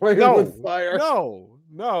 You're playing with fire.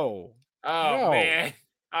 No. Oh, man.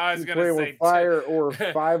 I was going to say with fire or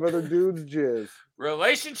 5 other dudes' jizz.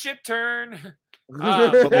 Relationship turn.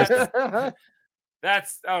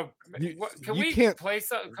 That's can we play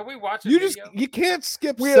some? Can we watch a video? You can't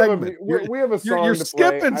skip segments. We have a song. You're to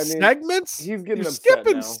skipping play. segments. He's getting upset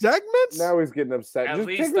skipping now. segments. Now he's getting upset. At Just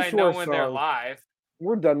least I know when they're live.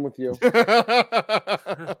 We're done with you.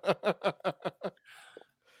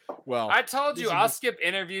 Well, I told you I'll skip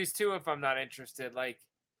interviews too if I'm not interested.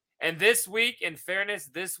 And this week, in fairness,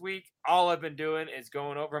 all I've been doing is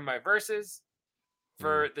going over my verses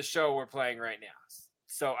for the show we're playing right now.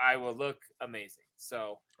 So I will look amazing.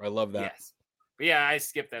 So I love that. Yes. But yeah, I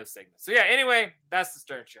skipped those segments. So yeah, anyway, that's the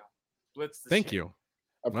Stern Show. Thank you.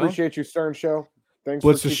 Appreciate you, Stern Show. Thanks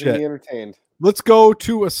Blitz for keeping me entertained. Let's go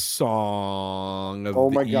to a song of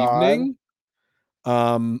the evening.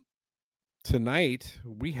 Tonight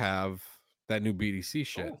we have that new BDC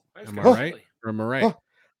shit. Am I right? Am I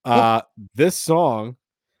right? This song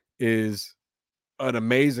is an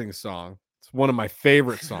amazing song. It's one of my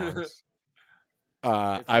favorite songs.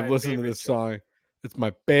 I've listened to this song. It's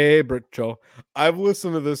my favorite show. I've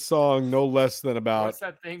listened to this song no less than about What's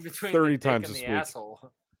that thing between 30 the dick times and this the week.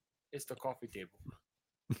 asshole? It's the coffee table.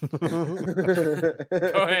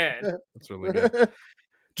 Go ahead. That's really good.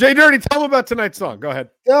 Jay Dirty, tell them about tonight's song. Go ahead.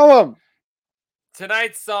 Tell them.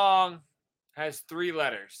 Tonight's song has 3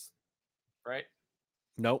 letters, right?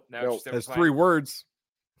 Nope. No, There's 3 words.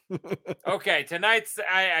 Okay, tonight's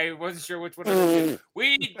I wasn't sure which one it was.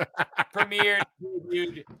 We premiered,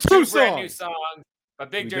 debuted 2 brand new songs by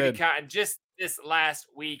Big Dirty Cotton just this last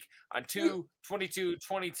week on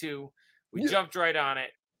 2/22/22. We jumped right on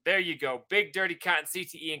it. There you go. Big Dirty Cotton,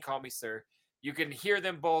 CTE, and Call Me Sir. You can hear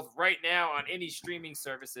them both right now on any streaming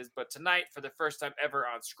services, but tonight, for the first time ever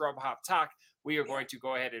on Scrub Hop Talk, we are going to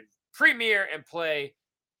go ahead and premiere and play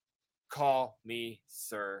Call Me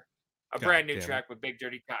Sir, a brand new track with Big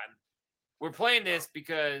Dirty Cotton. We're playing this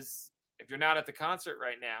because if you're not at the concert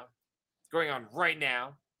right now, it's going on right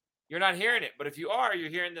now, you're not hearing it. But if you are, you're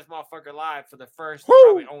hearing this motherfucker live for the first,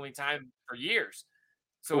 probably only time for years.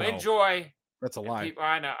 So enjoy. That's a lie.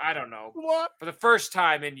 I know. I don't know. What? For the first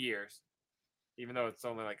time in years, even though it's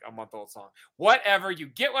only like a month-old song. Whatever. You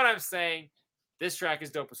get what I'm saying. This track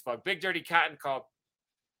is dope as fuck. Big Dirty Cotton called,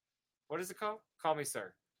 what is it called? Call Me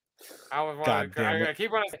Sir. I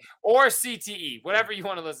keep wanting to say, or CTE, whatever you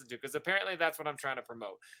want to listen to, because apparently that's what I'm trying to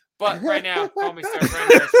promote. But right now, Call Me Sir, brand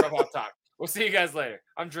new Scrub Hop Talk. We'll see you guys later.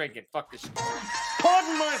 I'm drinking. Fuck this shit.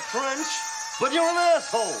 Pardon my French, but you're an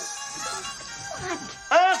asshole.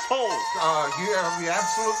 Asshole! You're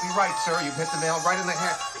absolutely right, sir. You've hit the nail right in the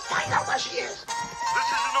head. Find out where she is. This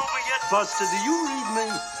isn't over yet, Buster. Do you read me?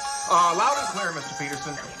 Loud and clear, Mr.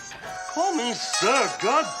 Peterson. Call me sir,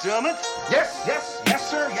 God damn it. Yes,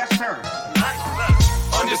 sir. Yes, sir.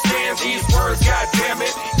 Understand these words, God damn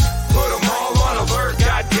it. Put them all on alert,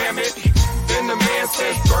 God damn it. Then the man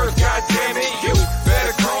says birth, God damn it. You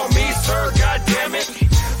better call me sir, God damn it.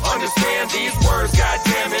 Understand these words, God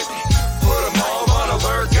damn it. Put them all on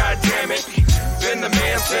alert, God damn it. Then the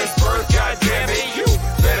man says birth, God damn it. You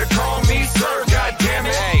better call me sir, God damn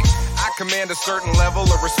it. Hey, I command a certain level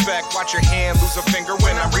of respect. Watch your hand lose a finger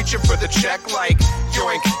when I'm reaching for the check. Like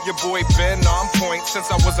yoink, your boy been on point since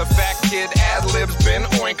I was a fat kid. Ad-libs been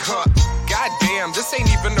oink, huh? God damn, this ain't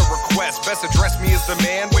even a request. Best address me as the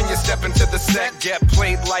man when you step into the set. Get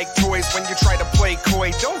played like toys when you try to play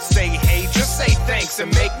coy. Don't say hey, just say thanks and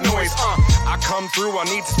make noise. I come through, I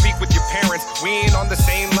need to speak with your parents. We ain't on the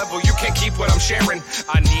same level, you can't keep what I'm sharing.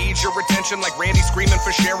 I need your attention like Randy screaming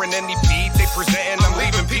for sharing. Any beat they presentin', I'm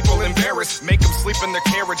leaving people embarrassed. Make them sleep in their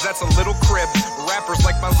carriage, that's a little crib. Rappers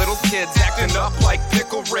like my little kids acting up like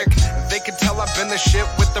Pickle Rick. They can tell I've been the shit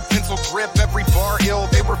with the pencil grip. Every bar ill,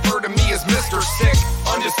 they refer to me as Mr. Sick.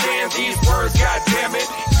 Understand these words, God damn it.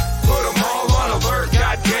 Put them all on alert,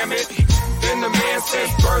 God damn it. Then the man says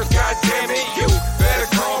birth, God damn it. You better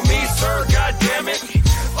call me sir, God damn it.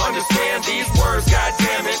 Understand these words, God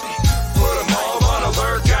damn it. Put them all on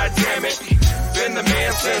alert, God damn it. Then the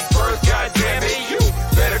man says birth, God damn it. You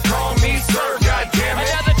better call me sir, God damn it.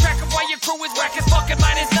 Another track of why your crew is whack as fucking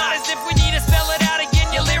mine is not. As if we need to spell it out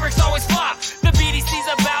again, your lyrics always flop. The BDC's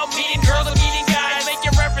about meeting girls and meeting guys.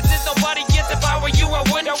 Making references, nobody gets. If I were you, I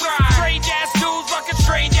wouldn't try. Strange ass dudes, rocking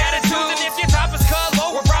strange attitudes. And if your top is cut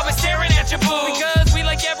low, we're probably staring at your boo. Because we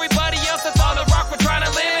like everybody else that's on the rock, we're trying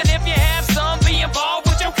to live. And if you have some, be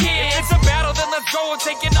involved with your kids. It's a battle, then let's go and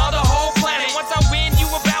take another whole planet. Once I win, you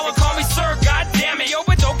a bow and call me sir, god damn it. Yo,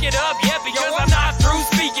 but don't get up yet because I'm not through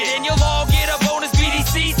speaking. And you'll all get a bonus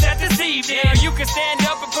BDC set this evening. Or you can stand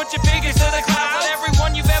up and put your fingers to the clouds. Tell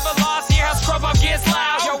everyone you've ever lost, hear how Scrub Up gets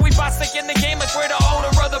loud. Yo, we bossing in the game like we're the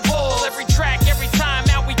owner of the bull. Every track, every time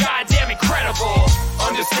out, we goddamn incredible.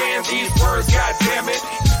 Understand these words, God damn it.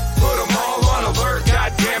 Put them all on alert,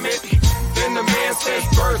 God damn it. Then the man says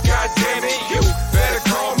birth, God damn it. You better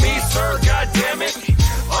call me sir, God damn it.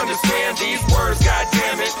 Understand these words, God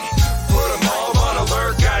damn it. Put them all on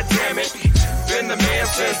alert, God damn it. Then the man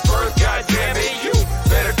says birth, God damn it. You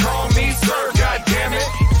better call me sir, God damn it.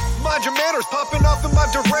 Mind your manners popping off in my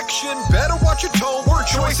direction. Better watch your tone, word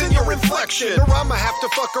choice, and your inflection. Or I'ma have to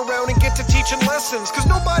fuck around and get to teaching lessons. Cause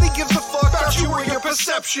nobody gives a fuck about you or your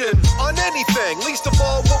perception on anything, least of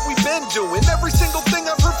all what we've been doing. Every single thing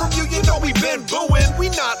I've heard from you, you know we've been booing.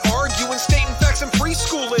 We not arguing, stating facts and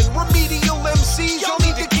preschooling. Remedial MCs, y'all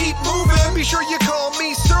need to keep moving. Be sure you call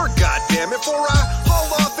me sir, goddammit, before I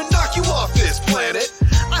haul off and knock you off this planet.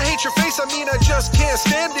 I hate your face, I mean I just can't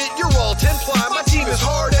stand it. You're all 10 ply, my team is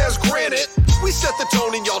hard as granite. We set the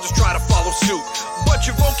tone and y'all just try to follow suit. But but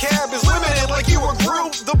your vocab is limited like you were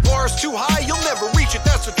Groot. The bar's too high, you'll never reach it,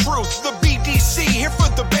 that's the truth. The BDC, here for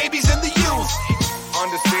the babies and the youth.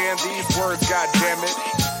 Understand these words, goddammit.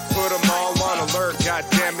 Put them all on alert,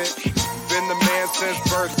 goddammit. Been the man since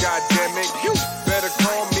birth, goddammit. You better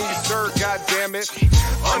call me sir, goddammit.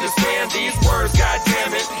 Understand these words,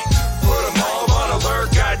 goddammit. Put them all on alert,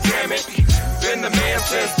 goddammit. Been the man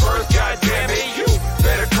since birth, goddammit. You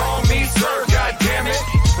better call me sir, goddammit.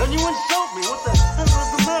 Then you insult me. What the hell is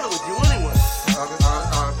the matter with you anyway?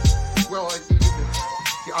 Well,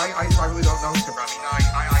 I really don't know, sir. I mean,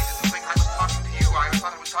 I didn't think I was talking to you. I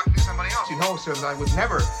thought I was talking to somebody else. You know, sir, I would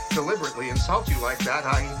never deliberately insult you like that.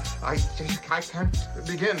 I can't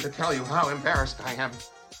begin to tell you how embarrassed I am.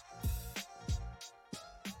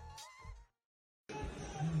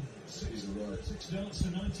 Down to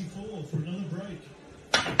 94 for another break.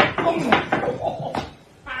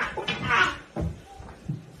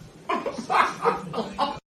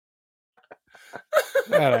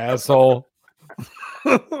 That asshole.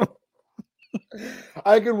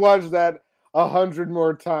 I could watch that 100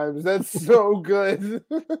 more times. That's so good.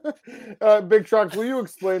 Big Trucks, will you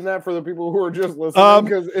explain that for the people who are just listening?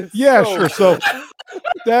 Because it's sure. So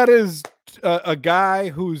that is a guy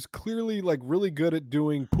who's clearly like really good at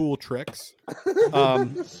doing pool tricks.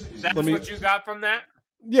 That's what you got from that?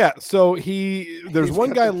 Yeah. So there's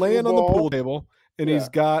one guy laying on the pool table, and he's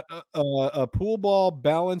got a pool ball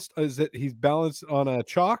balanced. He's balanced on a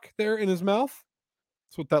chalk there in his mouth?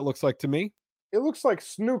 That's what that looks like to me. It looks like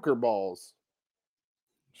snooker balls.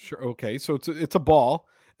 Sure. Okay. So it's a ball,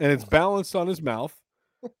 and it's balanced on his mouth,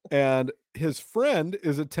 and his friend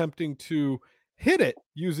is attempting to hit it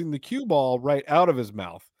using the cue ball right out of his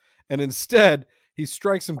mouth, and instead he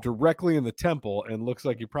strikes him directly in the temple, and looks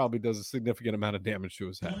like he probably does a significant amount of damage to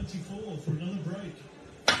his head. 94 for another break.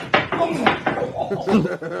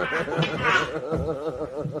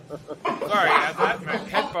 Sorry, my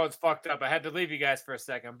headphones fucked up. I had to leave you guys for a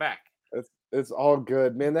second. I'm back. It's all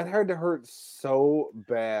good, man. That had to hurt so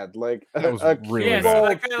bad. Like that was really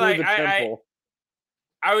bad. So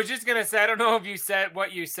I was just gonna say, I don't know if you said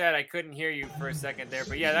what you said. I couldn't hear you for a second there,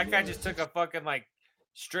 but yeah, that guy just took a fucking like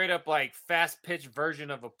straight up like fast pitch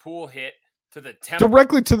version of a pool hit to the temple.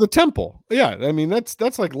 Directly to the temple. Yeah, I mean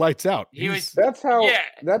that's like lights out. That's how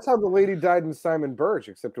the lady died in Simon Birch,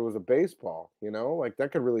 except it was a baseball. You know, like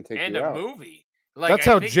that could really take and you a out. movie. Like, that's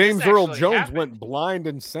how James Earl Jones went blind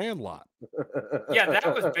in Sandlot. Yeah, that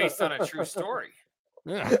was based on a true story.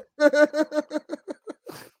 Yeah.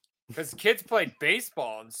 Because kids played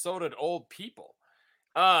baseball and so did old people.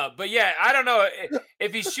 But yeah, I don't know.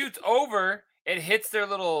 If he shoots over and hits their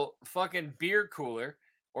little fucking beer cooler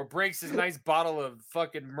or breaks his nice bottle of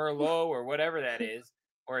fucking Merlot or whatever that is,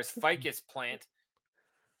 or his ficus plant,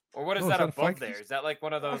 or what is that above there? Is that like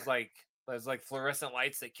one of those like fluorescent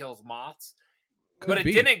lights that kills moths? But it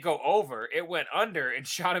didn't go over. It went under and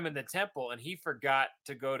shot him in the temple, and he forgot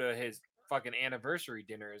to go to his fucking anniversary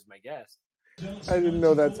dinner as my guest. I didn't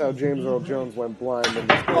know that's how James Earl Jones went blind.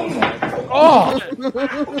 But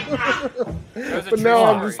now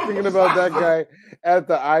I'm just thinking about that guy at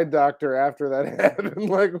the eye doctor after that happened.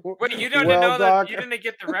 Like, wait, you don't know that? You didn't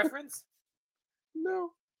get the reference?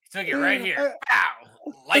 No. Took it right here. Pow!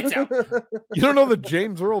 Lights out. You don't know the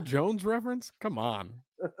James Earl Jones reference? Come on.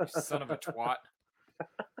 Son of a twat.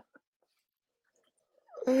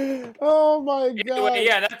 Oh my god. Anyway,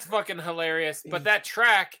 yeah, that's fucking hilarious. But that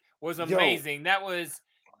track was amazing. That was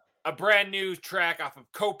a brand new track off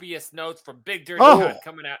of Copious Notes from Big Dirty Cut,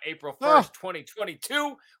 coming out April 1st,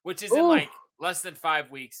 2022, which is in like less than 5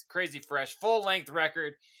 weeks. Crazy fresh, full length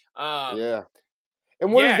record. Yeah.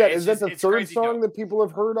 And what is that? Is that the third song that people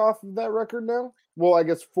have heard off of that record now? Well, I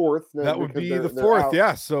guess fourth. That would be the fourth, out.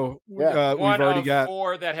 Yeah. So we've already got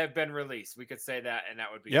 4 that have been released. We could say that, and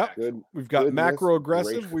that would be good. We've got Macro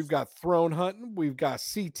Aggressive, we've got Throne Hunting, we've got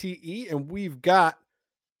CTE, and we've got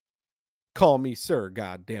Call Me Sir.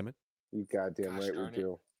 God damn it! You goddamn right we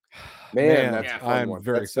do. Man, that's a fun I'm one.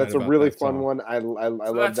 very excited. That's a really fun one. I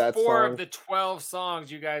love that song. 4 of the 12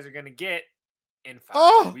 songs you guys are gonna get in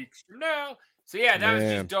 5 weeks from now. So yeah, that was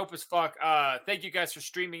just dope as fuck. Thank you guys for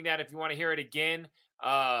streaming that. If you want to hear it again,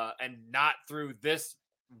 and not through this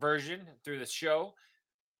version, through the show,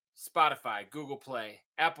 Spotify, Google Play,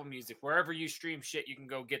 Apple Music, wherever you stream shit, you can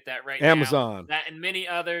go get that right now. Amazon. That and many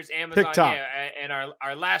others. Amazon, TikTok. Yeah, and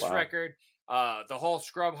our last record, the whole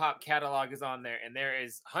Scrub Hop catalog is on there, and there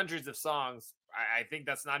is hundreds of songs. I think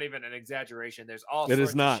that's not even an exaggeration. There's all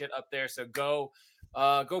sorts of shit up there. So go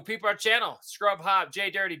peep our channel. Scrub Hop, J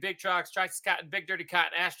Dirty, Big Trucks, Traxxas Cotton, Big Dirty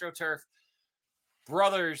Cotton, AstroTurf,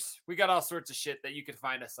 Brothers. We got all sorts of shit that you can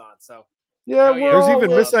find us on. So Yeah, there's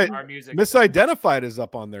even our music. Misidentified is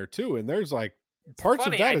up on there too, and there's like parts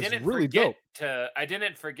of that is really dope. I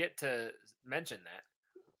didn't forget to mention that.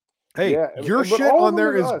 Hey, your shit on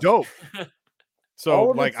there is dope. So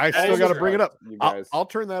like, I still got to bring it up. I'll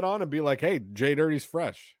turn that on and be like, "Hey, J Dirty's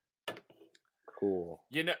fresh." Cool.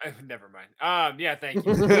 You know, never mind. Yeah, thank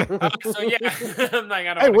you. So yeah, I'm like,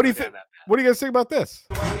 I don't. Hey, what do you think? What do you guys think about this?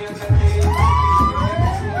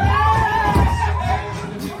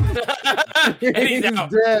 And he's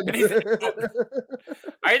out. Dead.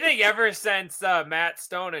 I think ever since Matt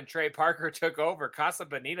Stone and Trey Parker took over, Casa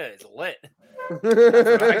Bonita is lit.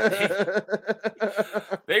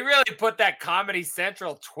 They really put that Comedy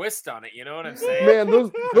Central twist on it. You know what I'm saying? Man,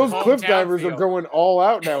 those cliff divers are going all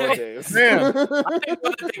out nowadays. Man, I think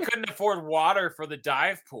that they couldn't afford water for the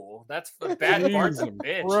dive pool. That's the bad part's a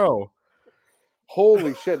bitch, bro.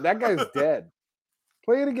 Holy shit, that guy's dead.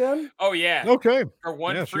 Play it again. Oh yeah. Okay. For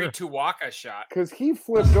one free Tuwaka shot. Because he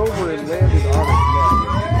flipped over and landed on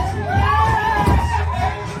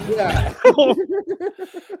his neck. Yeah.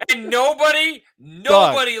 And nobody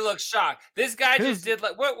looks shocked. This guy just did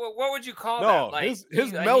like what would you call that? Like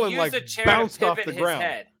his melon like bounced off the ground.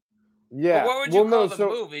 Head. Yeah. But what would you call the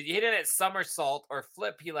move? He didn't somersault or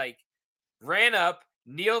flip. He like ran up,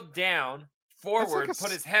 kneeled down, forward, put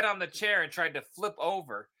his head on the chair, and tried to flip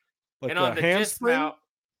over. Like and on the dismount,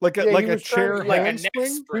 like a chair, like a neck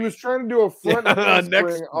spring. He was trying to do a front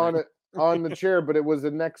spring on the chair, but it was a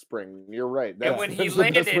neck spring. You're right. And when he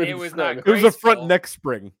landed, it was not. It was a front neck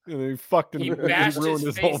spring, and he bashed ruined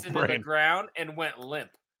his whole face into the ground and went limp.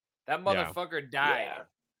 That motherfucker died.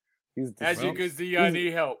 Yeah. As you can see, I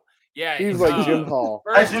need help. Yeah, he's like Jim Hall.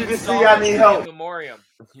 As you can see, I need help. In memoriam.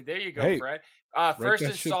 There you go, Fred. First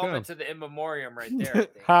installment to the in memoriam right there.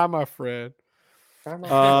 Hi, my friend.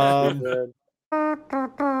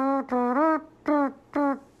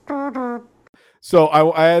 So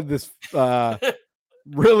I had this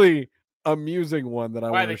really amusing one that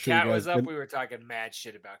I want to show you guys. Why the cat was up, we were talking mad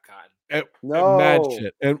shit about Cotton. Mad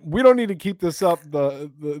shit, and we don't need to keep this up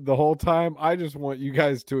the whole time. I just want you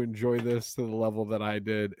guys to enjoy this to the level that I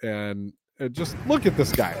did, and just look at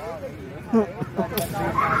this guy. What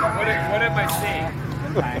am I seeing?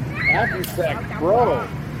 Happy sack, bro.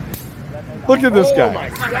 Look at this guy. My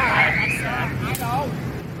God.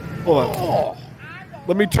 Hold on.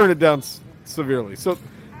 Let me turn it down severely. So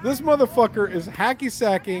this motherfucker is hacky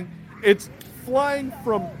sacking. It's flying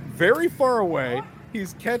from very far away.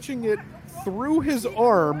 He's catching it through his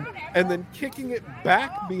arm and then kicking it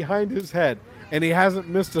back behind his head. And he hasn't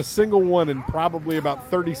missed a single one in probably about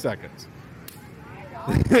 30 seconds.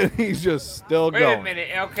 He's just still going. Wait a minute.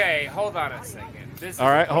 Okay, hold on a second. All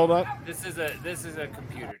right, hold on. This is a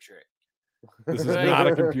computer trick. This is not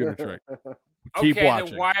a computer trick. Keep watching.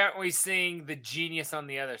 Then why aren't we seeing the genius on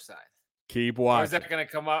the other side? Keep watching. Or is that going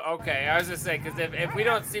to come up? Okay, I was just saying, because if we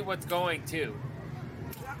don't see what's going to.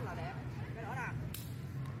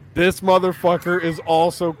 This motherfucker is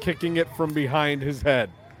also kicking it from behind his head.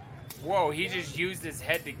 Whoa, he just used his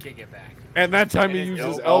head to kick it back. And that time he used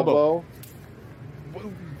his elbow.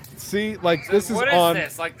 See, like so this is on. What is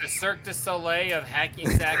this? Like the Cirque du Soleil of hacky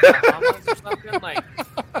sack Bahamas or something? Like,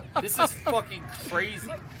 this is fucking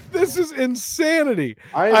crazy. This is insanity.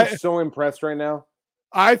 I am so impressed right now.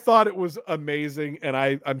 I thought it was amazing, and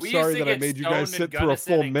I'm sorry that I made you guys sit through a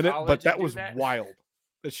full minute, but that was wild.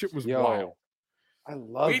 That shit was wild. I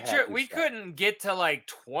love we couldn't get to like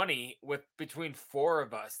 20 between four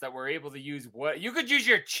of us that were able to use what you could use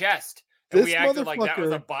your chest. And we acted like that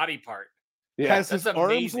was a body part. Yeah, has his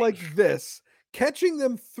arms like this, catching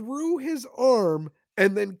them through his arm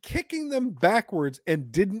and then kicking them backwards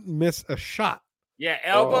and didn't miss a shot. Yeah,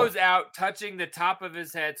 elbows out, touching the top of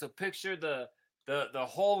his head. So picture the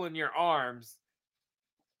hole in your arms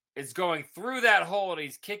is going through that hole, and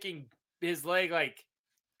he's kicking his leg like,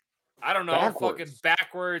 I don't know, fucking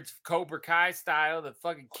backwards Cobra Kai style to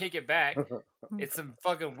fucking kick it back. It's some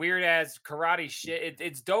fucking weird ass karate shit.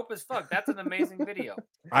 It's dope as fuck. That's an amazing video.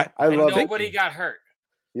 I love it. Nobody got hurt.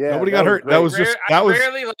 Yeah, nobody got hurt. That was just I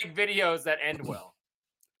rarely like videos that end well.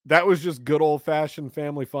 That was just good old fashioned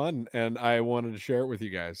family fun, and I wanted to share it with you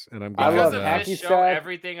guys. And I'm glad because of this show,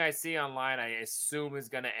 everything I see online, I assume is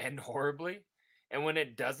going to end horribly. And when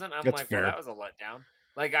it doesn't, I'm like, well, that was a letdown.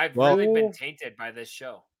 Like I've really been tainted by this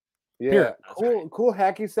show. Yeah, cool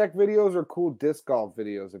hacky sack videos or cool disc golf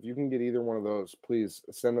videos. If you can get either one of those, please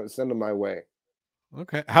send them my way.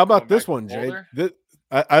 Okay. How about this one, Jay?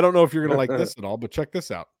 I don't know if you're going to like this at all, but check this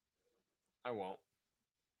out. I won't.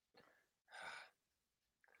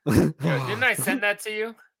 Didn't I send that to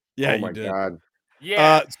you? Yeah, you did. God.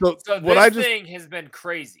 Yeah. So what this thing has been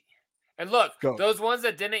crazy. And look, those ones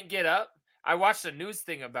that didn't get up, I watched a news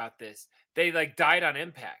thing about this. They like died on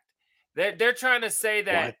impact. They're trying to say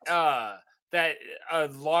that that a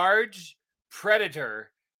large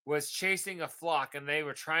predator was chasing a flock and they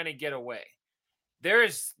were trying to get away. There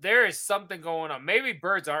is something going on. Maybe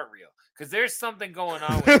birds aren't real because there's something going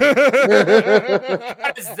on with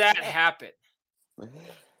how does that happen?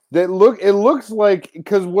 It looks like,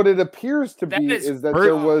 because what it appears to be is that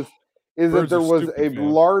there was a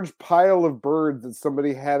large pile of birds that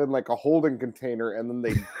somebody had in like a holding container, and then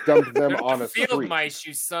they dumped them on a field street. Mice,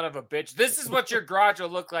 you son of a bitch! This is what your garage will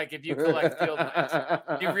look like if you collect field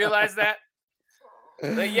mice. You realize that?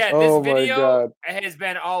 But yeah, this video has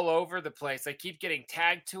been all over the place. I keep getting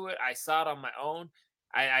tagged to it. I saw it on my own.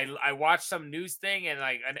 I watched some news thing, and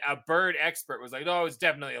like a bird expert was like, "No, it's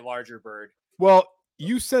definitely a larger bird." Well,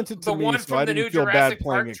 you sent it to me, one so from I the didn't new feel Jurassic bad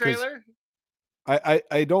playing Park it. 'Cause trailer.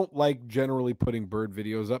 I don't like generally putting bird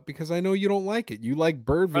videos up because I know you don't like it. You like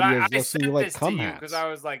bird But videos I less than sent you like this to cum you hats. because I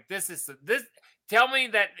was like, "This is this." Tell me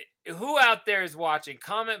that who out there is watching.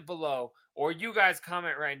 Comment below, or you guys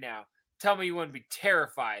comment right now. Tell me you wouldn't be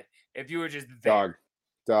terrified if you were just there.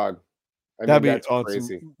 Dog. I That'd mean, be that's on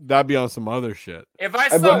crazy. that'd be on some other shit. If I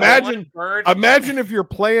saw imagine one bird, imagine if you're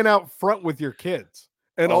playing out front with your kids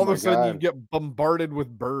and Oh all of my a sudden you God. get bombarded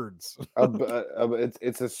with birds.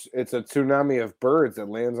 It's a tsunami of birds that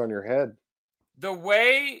lands on your head. the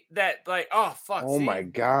way that like, oh fuck, Oh see? my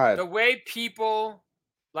God. The way people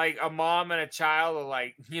like a mom and a child will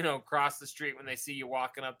like, cross the street when they see you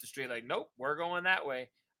walking up the street, like, nope, we're going that way.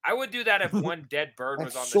 I would do that if one dead bird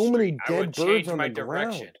was on the so street. many I would dead birds change on my the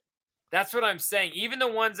direction. ground. That's what I'm saying. Even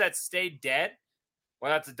the ones that stayed dead,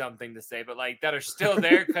 well, that's a dumb thing to say, but like that are still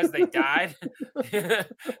there because they died.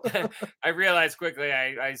 I realized quickly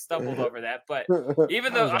I stumbled over that. But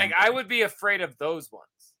even though like I would be afraid of those ones.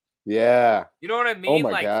 Yeah. You know what I Oh mean?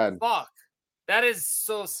 my Like God. fuck. That is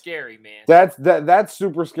so scary, man. That's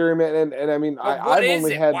super scary, man. And I mean, But I've what is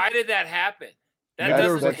only it? had. Why did that happen? That Maybe there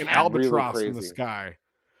doesn't was like an happen. really albatross in the crazy. sky.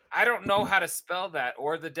 I don't know how to spell that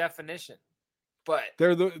or the definition. But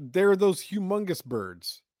They're those humongous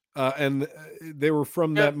birds. And they were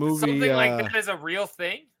from that movie. Something like that is a real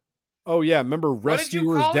thing. Oh yeah, remember What did you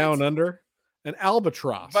Rescuers call Down it? Under? An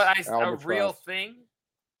albatross. But a real thing.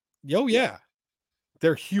 Oh yeah.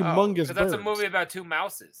 They're humongous Because that's a birds. movie about two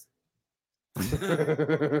mouses.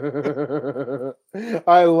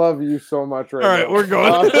 I love you so much right All right, now. we're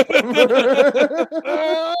going.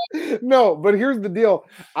 No, but here's the deal.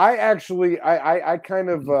 I actually I kind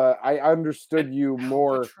of I understood you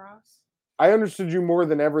more. I understood you more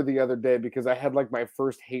than ever the other day because I had like my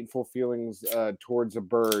first hateful feelings towards a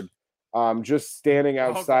bird. Just standing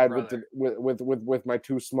outside with my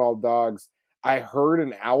two small dogs. I heard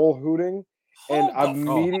an owl hooting, and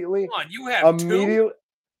immediately you have two?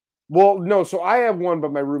 Well, no, so I have one,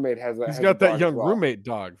 but my roommate has a. He's has got a that dog young as well. roommate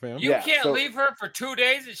dog, fam. You Yeah, can't so- leave her for 2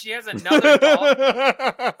 days and she has another dog.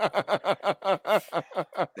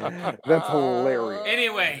 That's hilarious.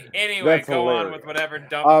 Anyway, That's go on hilarious. with whatever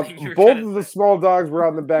dumb thing you're Both gonna of the small dogs were out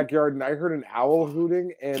in the backyard, and I heard an owl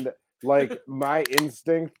hooting, and like my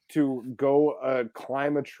instinct to go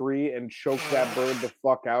climb a tree and choke that bird the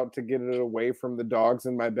fuck out to get it away from the dogs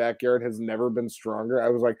in my backyard has never been stronger. I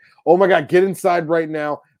was like, "Oh my God, get inside right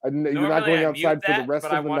now! You're not Normally going I outside mute for the that, rest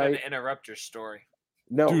but I of the wanted night." to interrupt your story.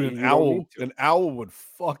 No, Dude, you don't need to. an owl would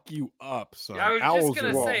fuck you up, son. I was Owls just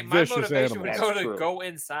gonna are say my vicious motivation animals. would That's true. go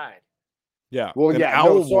inside. Yeah. Well, an yeah,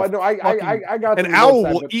 owl no, so I will know I got an to the owl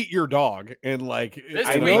inside, will but- eat your dog and like This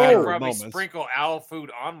I in a week matter I'd of probably moments. sprinkle owl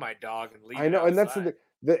food on my dog and leave I know, it and that's outside.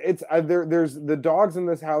 it's there's the dogs in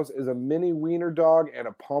this house is a mini wiener dog and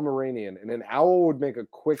a Pomeranian, and an owl would make a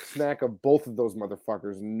quick snack of both of those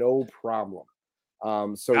motherfuckers, no problem.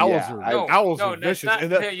 So Owls yeah, are owls are that's vicious. not-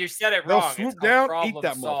 and that- you said it they'll wrong. swoop It's called down, problem eat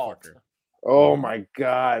that solved. motherfucker. oh my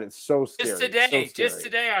God, it's so scary. Just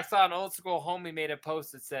today, I saw an old school homie made a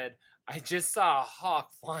post that said, "I just saw a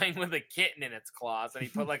hawk flying with a kitten in its claws," and he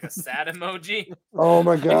put like a sad emoji. Oh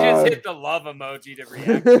my I just God. hit the love emoji to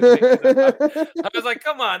react to it. I was like,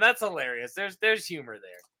 "Come on, that's hilarious." There's humor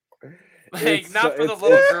there. Like It's, not for the it's-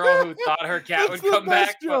 little it's- girl who thought her cat would That's the come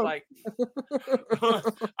back, best but joke. like,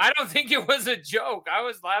 I don't think it was a joke. I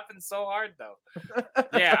was laughing so hard though.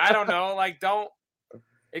 Yeah, I don't know. Like, don't.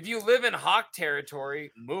 If you live in hawk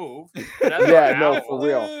territory, move. That's Yeah, an no, owl.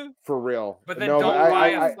 for real. But then No, don't but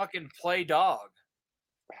buy I a fucking play dog.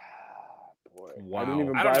 boy, I Wow. didn't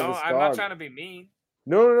even I buy don't know. this I'm not dog. trying to be mean.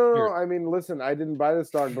 No. I mean, listen, I didn't buy this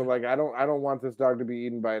dog, but like, I don't want this dog to be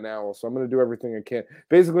eaten by an owl, so I'm gonna do everything I can.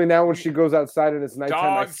 Basically, now when she goes outside and it's nighttime,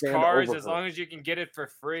 I Dogs, stand cars, over as her. long as you can get it for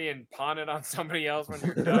free and pawn it on somebody else when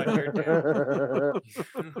you're done, you're done.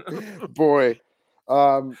 Boy,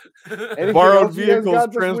 Borrowed vehicles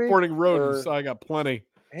transporting rodents. I got plenty.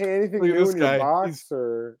 Hey, anything new in your box?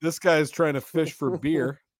 This guy is trying to fish for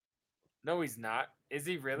beer. No, he's not. Is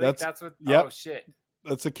he really? That's what. Yep. Oh shit!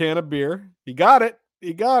 That's a can of beer. He got it.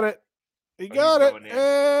 He got it. He got it,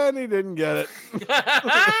 and he didn't get it.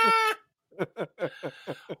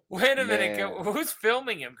 Wait a minute. Who's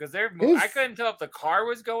filming him? Because I couldn't tell if the car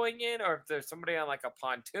was going in or if there's somebody on like a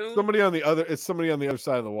pontoon. It's somebody on the other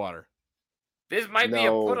side of the water. This might be a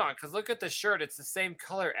put on because look at the shirt. It's the same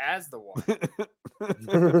color as the water. And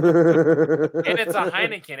it's a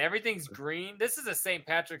Heineken. Everything's green. This is a St.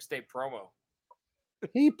 Patrick's Day promo.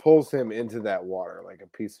 He pulls him into that water like a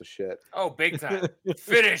piece of shit. Oh, big time.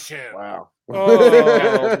 Finish him. Wow. Oh,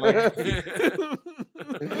 that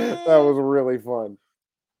was really fun.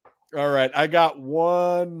 All right. I got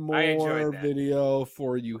one more video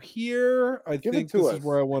for you here. I think this is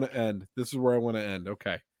where I want to end.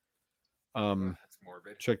 Okay. That's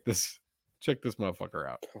morbid. Check this motherfucker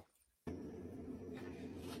out.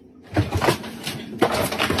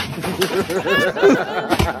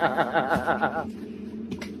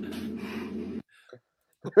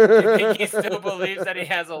 You think he still believes that he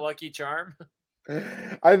has a lucky charm?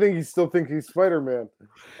 I think he still thinks he's Spider-Man.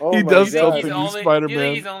 Oh, he does still think he's Spider-Man. Do you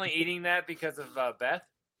think he's only eating that because of Beth?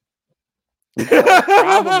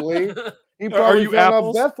 Probably. He probably found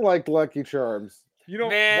out Beth liked Lucky Charms.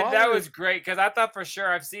 Man, that was great because I thought for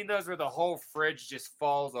sure I've seen those where the whole fridge just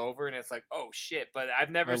falls over and it's like, oh shit! But I've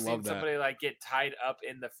never seen somebody like get tied up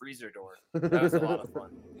in the freezer door. That was a lot of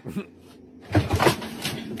fun.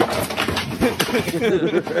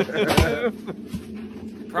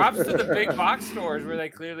 Props to the big box stores where they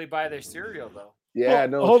clearly buy their cereal, though. Yeah,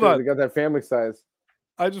 hold on. They got that family size.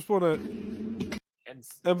 I just want to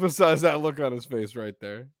emphasize that look on his face right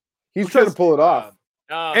there. He's trying to pull it off.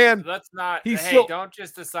 And let's not. Don't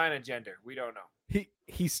just assign a gender. We don't know.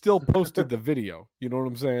 He still posted the video. You know what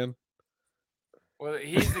I'm saying? Well,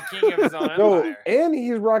 he's the king of his own empire. And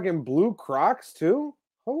he's rocking blue Crocs too.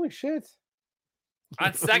 Holy shit!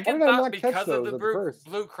 On second thought, because of the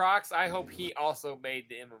blue Crocs, I hope he also made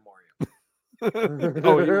the in memoriam.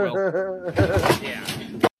 Oh, he will. Yeah.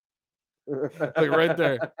 Like right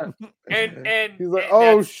there. And he's like,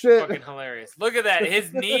 oh shit. Fucking hilarious. Look at that.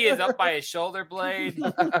 His knee is up by his shoulder blade.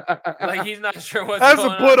 Like he's not sure what's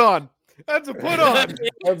going on. That's a put on. That's a put on.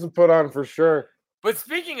 That's a put on for sure. But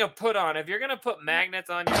speaking of put on, if you're gonna put magnets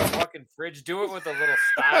on your fucking fridge, do it with a little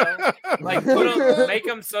style. Like make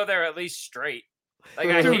them so they're at least straight. Like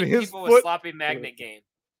I hate people with sloppy magnet game.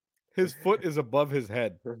 His foot is above his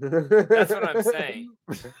head. That's what I'm saying.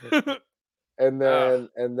 And then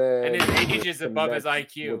and his age is above his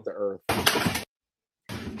IQ. With the earth.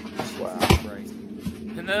 Wow. Right.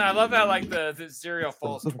 And then I love how like the cereal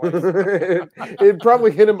falls twice. It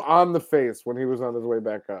probably hit him on the face when he was on his way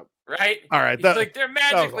back up. Right? All right. He's like they're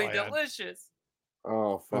magically delicious.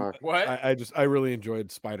 Oh fuck. What? I really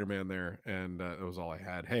enjoyed Spider-Man there, and that was all I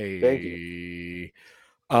had. Hey, thank you.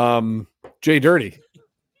 Jay Dirty.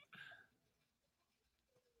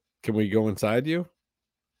 Can we go inside your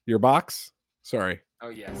box? Sorry. Oh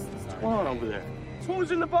yes. What's going on over there?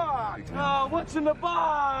 Who's in the box? Oh, what's in the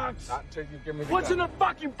box? What's in the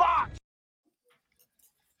fucking box?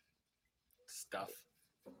 Stuff.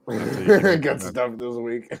 Got stuff this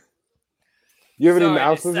week. You have any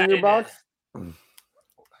mouses in your box?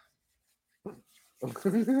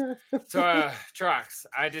 So, Trox,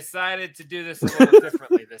 I decided to do this a little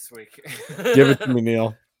differently this week. Give it to me,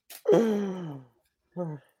 Neil.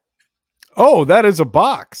 Oh, that is a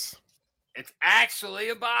box. It's actually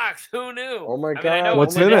a box. Who knew? Oh my god!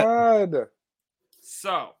 What's in it?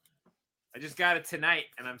 So, I just got it tonight,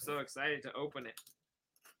 and I'm so excited to open it.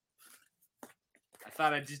 I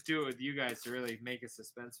thought I'd just do it with you guys to really make it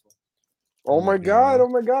suspenseful. Oh my god! Oh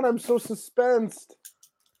my god! I'm so suspensed.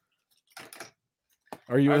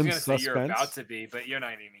 Are you in suspense? Say you're about to be, but you're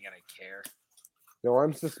not even gonna care. No,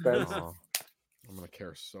 I'm suspensed. Oh, I'm gonna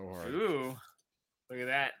care so hard. Ooh, look at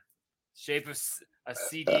that shape of a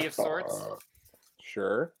CD of sorts.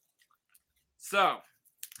 Sure. So,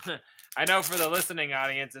 I know for the listening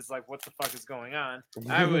audience, it's like, what the fuck is going on?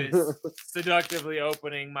 I was seductively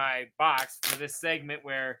opening my box for this segment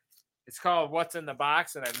where it's called What's in the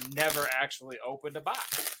Box, and I've never actually opened a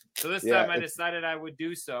box. So this time I decided I would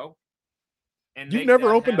do so. And you've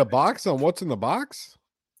never opened a box on What's in the Box?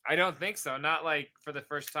 I don't think so. Not like for the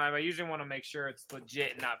first time. I usually want to make sure it's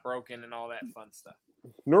legit and not broken and all that fun stuff.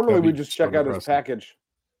 Normally we just check out his package.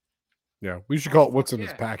 Yeah, we should call it What's in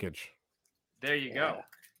his package. There you go.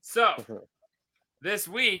 So this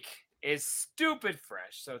week is stupid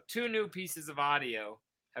fresh. So 2 new pieces of audio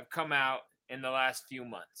have come out in the last few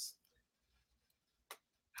months.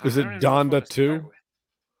 Is it Donda 2?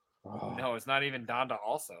 Oh. No, it's not even Donda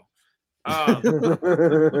also.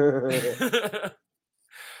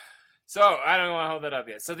 So I don't want to hold that up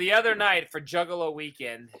yet. So the other night for Juggalo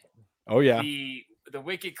weekend, oh yeah, the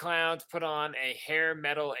Wicked Clowns put on a hair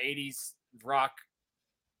metal 80s rock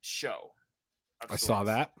show. I saw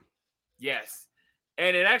that. Yes.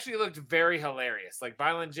 And it actually looked very hilarious. Like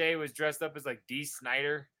Violent J was dressed up as like Dee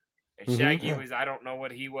Snider. And Shaggy was, I don't know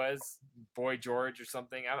what he was, Boy George or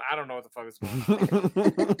something. I don't know what the fuck was going on.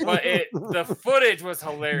 But the footage was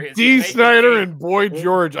hilarious. Dee Snider and Boy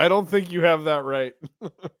George. I don't think you have that right.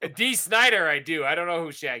 Dee Snider, I do. I don't know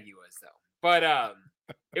who Shaggy was though. But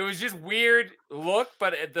it was just weird look,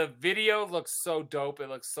 but the video looks so dope. It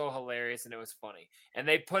looks so hilarious and it was funny. And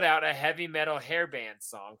they put out a heavy metal hair band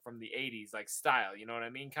song from the 80s, like style. You know what I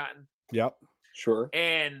mean, Cotton? Yep. Sure.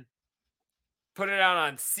 And put it out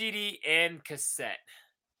on CD and cassette.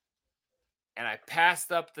 And I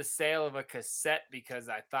passed up the sale of a cassette because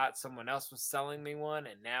I thought someone else was selling me one,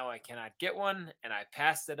 and now I cannot get one. And I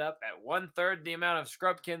passed it up at 1/3 the amount of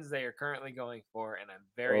Scrubkins they are currently going for, and I'm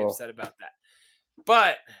very upset about that.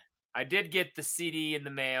 But I did get the CD in the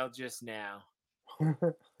mail just now.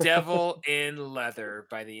 Devil in Leather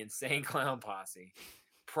by the Insane Clown Posse.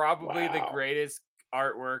 Probably the greatest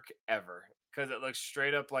artwork ever. Because it looks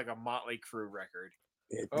straight up like a Motley Crue record.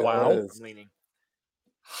 Wow. I'm leaning.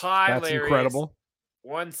 Hilarious. That's incredible.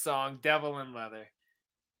 One song, Devil in Leather.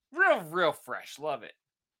 Real fresh. Love it.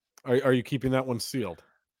 Are you keeping that one sealed?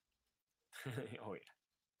 Oh, yeah.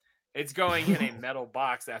 It's going in a metal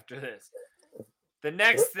box after this. The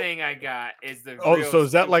next thing I got is the. So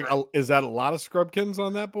is that like is that a lot of Scrubkins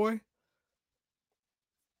on that boy?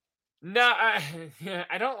 No,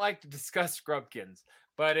 I don't like to discuss Scrubkins.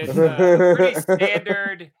 But it's a pretty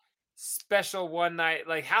standard special one night.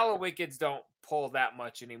 Like Hallowickeds don't pull that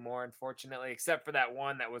much anymore, unfortunately, except for that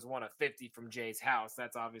one that was one of 50 from Jay's house.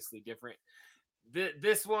 That's obviously different.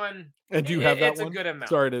 This one, and do you have that it's one? A good amount.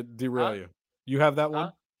 Sorry to derail you. You have that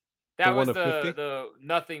one? That was the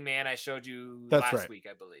Nothing Man I showed you last week,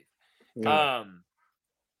 I believe. Yeah.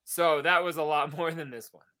 So that was a lot more than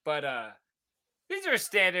this one. But these are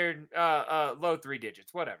standard low 3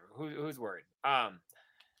 digits, whatever. Who's worried?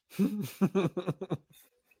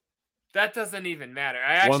 That doesn't even matter.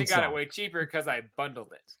 I actually got it way cheaper because I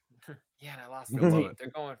bundled it. Yeah, and I lost the tape. They're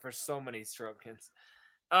going for so many Scrubkins.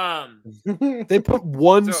 They put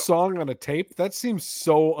one song on a tape? That seems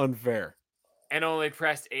so unfair. And only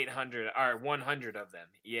pressed 800 or 100 of them.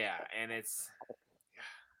 Yeah, and it's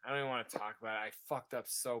I don't even want to talk about it. I fucked up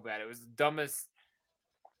so bad. It was the dumbest,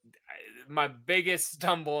 my biggest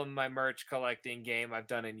stumble in my merch collecting game I've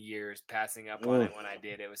done in years, passing up on it when I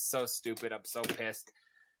did. It was so stupid. I'm so pissed.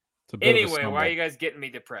 Anyway, why are you guys getting me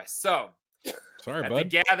depressed? So, sorry, at bud. the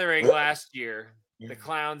gathering last year, the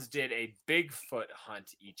clowns did a Bigfoot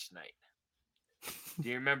hunt each night. Do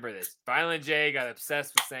you remember this? Violent J got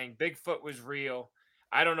obsessed with saying Bigfoot was real.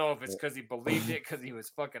 I don't know if it's because he believed it because he was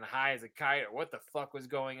fucking high as a kite or what the fuck was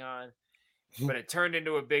going on. But it turned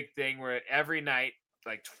into a big thing where every night,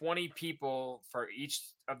 like 20 people for each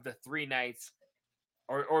of the 3 nights,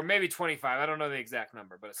 or maybe 25, I don't know the exact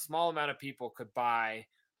number, but a small amount of people could buy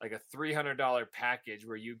like a $300 package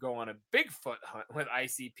where you go on a Bigfoot hunt with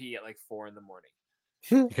ICP at like 4 a.m.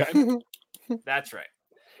 Okay? That's right.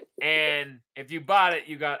 And if you bought it,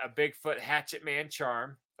 you got a Bigfoot Hatchet Man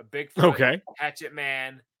charm, a Bigfoot Hatchet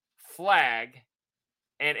Man flag,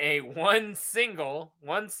 and a one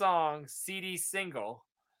song CD single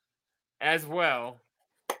as well,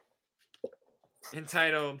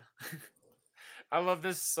 entitled, I love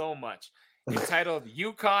this so much, entitled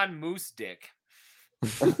Yukon Moose Dick.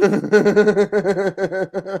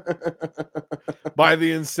 By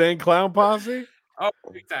the Insane Clown Posse? Oh,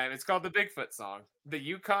 big time. It's called the Bigfoot song, the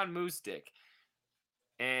Yukon Moose Dick.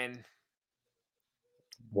 And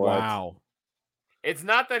wow. It's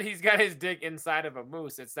not that he's got his dick inside of a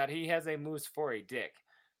moose, it's that he has a moose for a dick.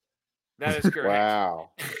 That is correct.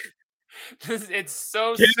 Wow. It's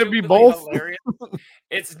so Can it be both? Hilarious.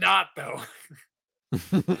 It's not though.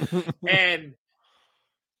 And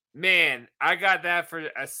man, I got that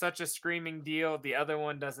for such a screaming deal. The other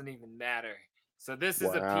one doesn't even matter. So this is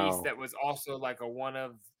a piece that was also like a one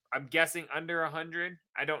of, I'm guessing under 100.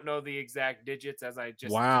 I don't know the exact digits as I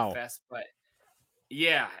just confessed, but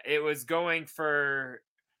yeah, it was going for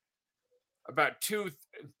about 2.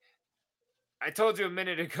 I told you a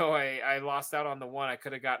minute ago I lost out on the one I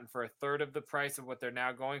could have gotten for 1/3 of the price of what they're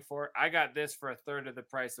now going for. I got this for 1/3 of the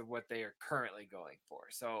price of what they are currently going for.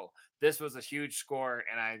 So this was a huge score,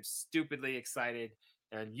 and I'm stupidly excited.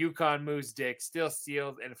 And Yukon Moose Dick, still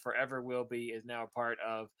sealed and forever will be, is now a part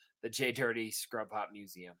of the J Dirty Scrub Hop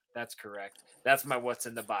Museum. That's correct. That's my what's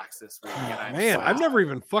in the box this week. And Man, I've never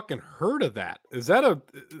even fucking heard of that. Is that a?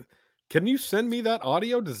 Can you send me that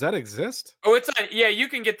audio? Does that exist? Oh, it's on. Yeah, you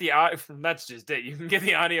can get the audio. That's just it. You can get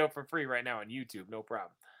the audio for free right now on YouTube. No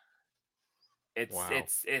problem.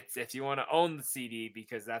 It's if you want to own the CD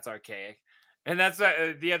because that's archaic. And that's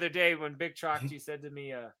the other day when Big Troxy said to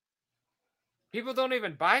me, people don't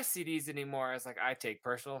even buy CDs anymore. I was like, I take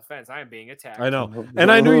personal offense. I am being attacked. I know.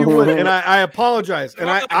 And I knew you would. And I apologize. And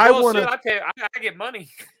I want to. I get money.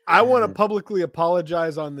 I want to publicly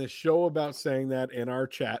apologize on this show about saying that in our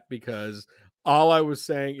chat, because all I was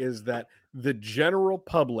saying is that the general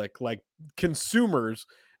public, like consumers,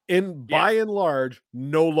 by and large,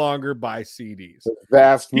 no longer buy CDs. The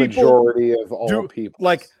vast majority of all people.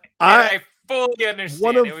 Like I fully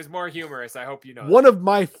understand. It was more humorous. I hope you know. One of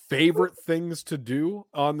my favorite things to do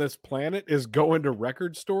on this planet is go into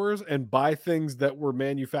record stores and buy things that were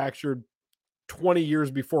manufactured 20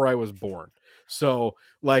 years before I was born. So,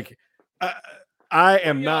 like, I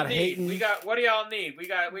am not hating. What do y'all need? We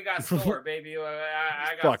got store, baby.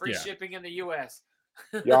 I got free shipping in the U.S.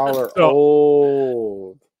 Y'all are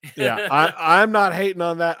old. Yeah, I'm not hating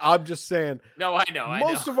on that. I'm just saying. No, I know.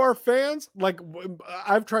 Most of our fans, like,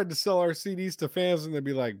 I've tried to sell our CDs to fans, and they'd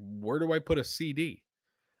be like, "Where do I put a CD?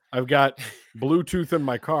 I've got Bluetooth in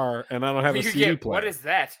my car, and I don't have a CD player. What is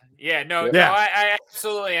that?" Yeah, no, I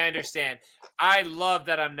absolutely understand. I love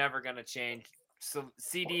that I'm never gonna change. So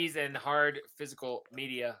CDs and hard physical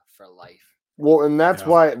media for life. Well, and that's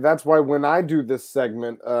why when I do this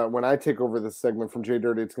segment, when I take over this segment from J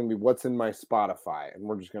Dirty, it's going to be what's in my Spotify, and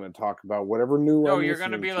we're just going to talk about whatever new. No, you're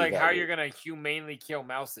going to be like how you're going to humanely kill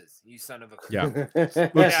mouses, you son of a.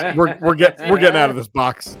 Yeah, we're getting out of this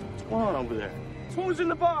box. What's going on over there? Who's in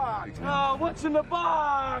the box? Oh, what's in the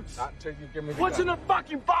box? What's in the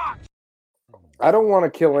fucking box? I don't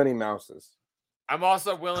want to kill any mouses. I'm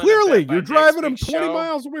also willing. Clearly, you're driving them 20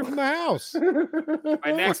 miles away from the house.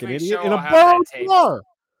 By next week's show, in a borrowed car.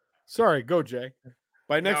 Sorry, go Jay.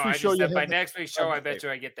 By next week's show, by next week's show, I bet you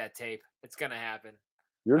I get that tape. It's gonna happen.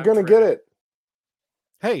 You're gonna get it.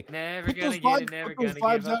 Hey, never gonna get it. Never gonna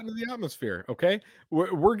vibes out into the atmosphere. Okay,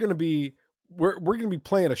 we're gonna be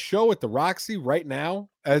playing a show at the Roxy right now.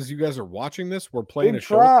 As you guys are watching this, we're playing a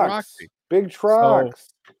show at the Roxy. Big Trox.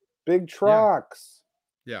 Big Trox.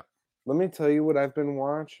 Yeah. Let me tell you what I've been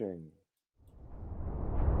watching.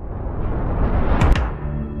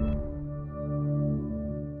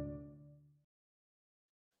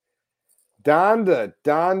 Donda.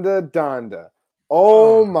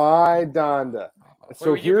 Oh my Donda.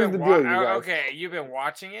 So here's the deal, you guys. Okay, you've been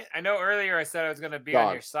watching it? I know earlier I said I was going to be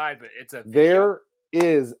on your side, but it's a video. There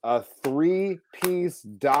is a 3-piece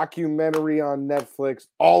documentary on Netflix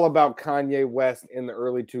all about Kanye West in the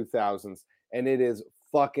early 2000s, and it is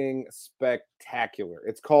fucking spectacular.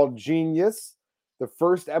 It's called Genius. The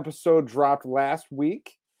first episode dropped last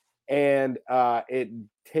week, and it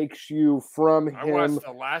takes you from him. I watched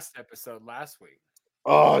the last episode last week.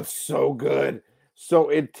 Oh, it's so good. So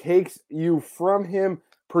it takes you from him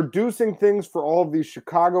producing things for all of these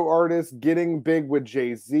Chicago artists, getting big with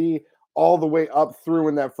Jay-Z, all the way up through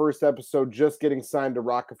in that first episode, just getting signed to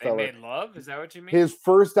Rockefeller. They made love? Is that what you mean? His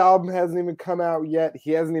first album hasn't even come out yet.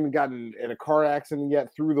 He hasn't even gotten in a car accident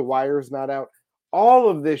yet. Through the Wire's not out. All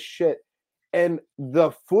of this shit. And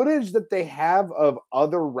the footage that they have of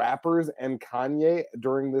other rappers and Kanye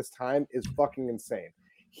during this time is fucking insane.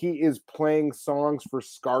 He is playing songs for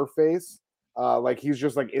Scarface. Like he's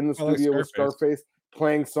just like in the studio with Scarface,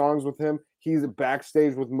 playing songs with him. He's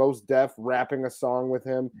backstage with Mos Def, rapping a song with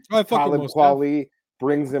him. Talib Kweli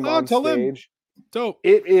brings him on stage. Dope.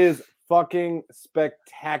 It is fucking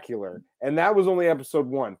spectacular. And that was only episode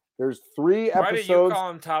 1. There's 3 episodes. Why do you call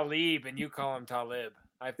him Talib and you call him Talib?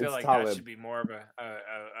 I feel like Talib. That should be more of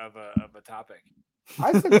a topic.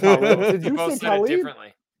 I said Talib. Did you both say said Talib? It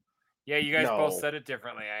differently. Yeah, you guys both said it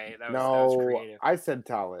differently. That was creative. I said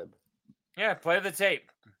Talib. Yeah, play the tape.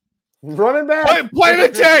 Run it back. Play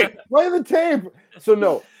the tape. Play the tape. So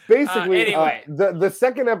no, basically, anyway. The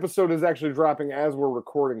second episode is actually dropping as we're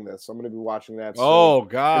recording this. So I'm going to be watching that soon. Oh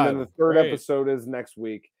God! And then the third episode is next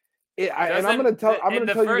week. And I'm going to tell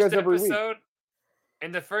you guys every week.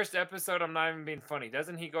 In the first episode, I'm not even being funny.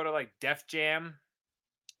 Doesn't he go to like Def Jam?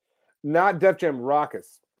 Not Def Jam,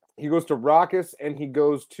 Rawkus. He goes to Rawkus and he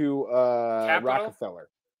goes to Rockefeller.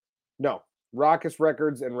 No, Rawkus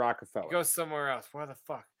Records and Rockefeller. He goes somewhere else. Where the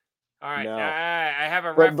fuck? All right, no. I have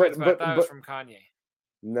a reference, but I thought it was from Kanye.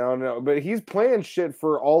 No, but he's playing shit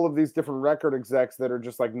for all of these different record execs that are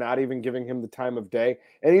just like not even giving him the time of day,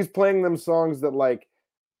 and he's playing them songs that like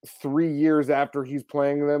 3 years after he's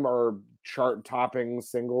playing them are chart-topping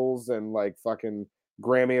singles and like fucking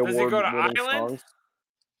Grammy Does he go to award-winning Island? songs.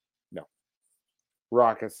 No,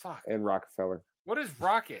 Raucous and Rockefeller. What is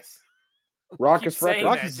Raucous? Raucous saying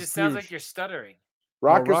record. that. It just sounds like you're stuttering.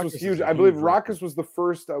 Raucous was huge. I believe Raucous was the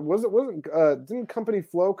first. Didn't Company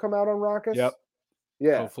Flow come out on Raucous? Yep.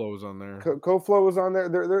 Yeah. CoFlow was on there. CoFlow was on there.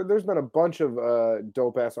 There's been a bunch of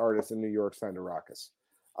dope ass artists in New York signed to Raucous.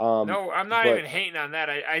 No, I'm not even hating on that.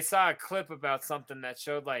 I saw a clip about something that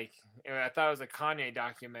showed I thought it was a Kanye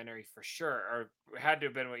documentary for sure, or it had to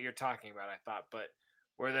have been what you're talking about. I thought, but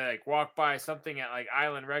where they walk by something at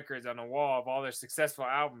Island Records on a wall of all their successful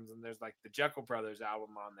albums, and there's the Jekyll Brothers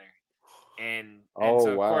album on there. And so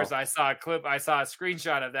of course I saw a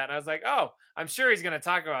screenshot of that, and I was like, oh, I'm sure he's going to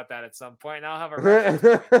talk about that at some point, and I'll have a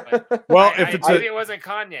reference. Well, it wasn't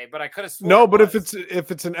Kanye, but I could have sworn. No, but if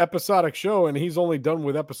it's an episodic show and he's only done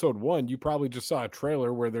with episode 1, you probably just saw a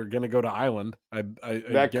trailer where they're going to go to Island.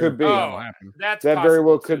 That could be. That very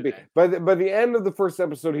well could be. By the end of the first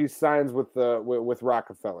episode, he signs with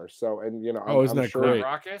Rockefeller. So, and isn't that great?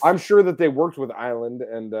 I'm sure that they worked with Island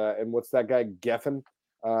and what's that guy Geffen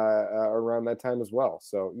around that time as well.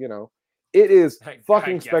 So it is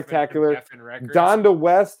fucking spectacular. Donda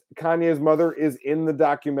West, Kanye's mother, is in the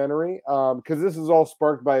documentary because this is all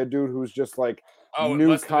sparked by a dude who's just knew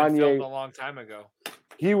Kanye a long time ago.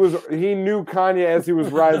 He knew Kanye as he was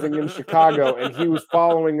rising in Chicago, and he was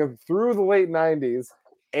following him through the late 90s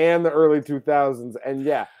and the early 2000s. And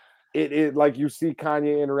yeah, it like you see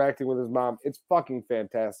Kanye interacting with his mom. It's fucking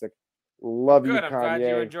fantastic. Love you, Kanye. I'm glad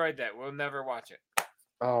you enjoyed that. We'll never watch it.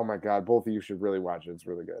 Oh my God, both of you should really watch it. It's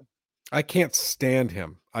really good. I can't stand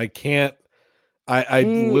him. I can't. I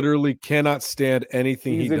literally cannot stand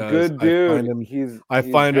anything he does. He's a good dude. I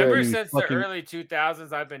find him. Ever since the early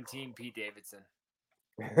 2000s, I've been Team Pete Davidson.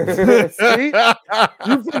 See?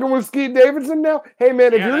 You fucking with Skeet Davidson now? Hey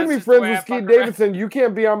man, if you're gonna be friends with Skeet Davidson, you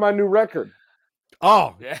can't be on my new record.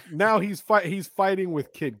 Oh, now he's fighting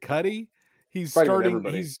with Kid Cudi. He's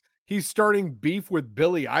starting beef with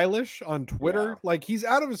Billie Eilish on Twitter. He's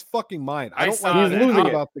out of his fucking mind. I don't like losing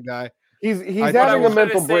about the guy. He's having a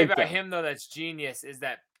mental breakdown. About him though, that's genius. Is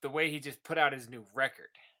that the way he just put out his new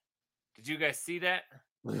record? Did you guys see that?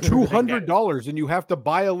 $200, and you have to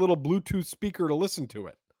buy a little Bluetooth speaker to listen to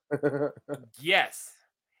it. Yes,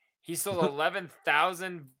 he sold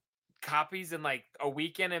 11,000 copies in a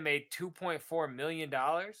weekend and made $2.4 million.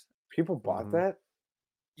 People bought that.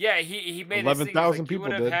 Yeah, he made 11,000 people.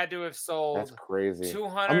 He would have had to have sold. That's crazy.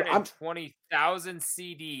 220,000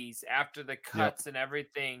 CDs after the cuts and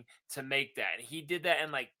everything to make that. And he did that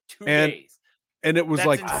in 2 days. And it was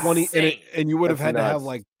 20, and you would have had to have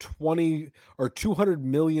 20 or 200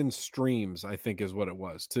 million streams, I think, is what it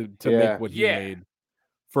was to make what he made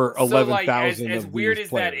for 11,000. As of weird these as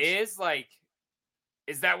players. that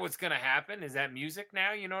is that what's going to happen? Is that music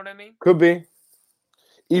now? You know what I mean? Could be.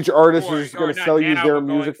 Each artist is going to sell you their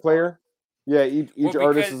music player. Yeah, each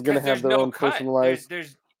artist is going to have their own personalized.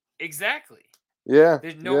 There's exactly. Yeah.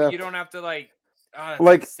 There's no. You don't have to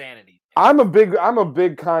insanity. I'm a big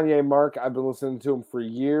Kanye mark. I've been listening to him for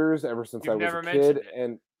years, ever since I was a kid.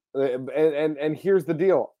 And here's the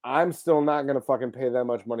deal: I'm still not going to fucking pay that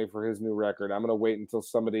much money for his new record. I'm going to wait until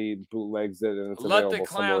somebody bootlegs it and it's available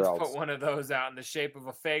somewhere else. Let the clowns put one of those out in the shape of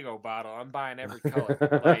a Faygo bottle. I'm buying every color.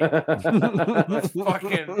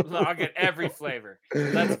 I'll get every flavor.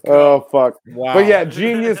 Let's go. Oh fuck! Wow. But yeah,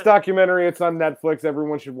 genius documentary. It's on Netflix.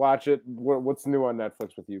 Everyone should watch it. What's new on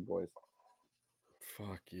Netflix with you boys?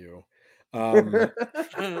 Fuck you. That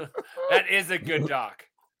is a good doc.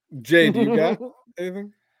 Jay, do you got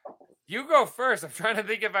anything? You go first. I'm trying to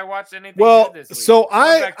think if I watched anything good this week. So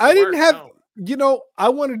I didn't have, I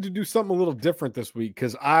wanted to do something a little different this week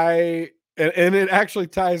because and it actually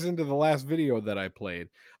ties into the last video that I played.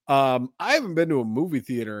 I haven't been to a movie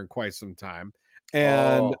theater in quite some time,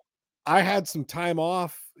 and I had some time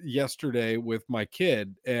off yesterday with my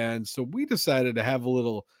kid, and so we decided to have a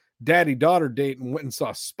little daddy-daughter date and went and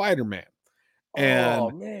saw Spider-Man.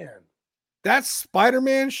 And man, that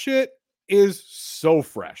Spider-Man shit is so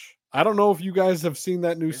fresh. I don't know if you guys have seen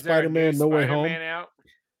that new Spider-Man No Way Home. Out?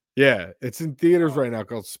 Yeah, it's in theaters right now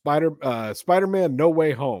called Spider-Man No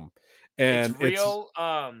Way Home. And it's real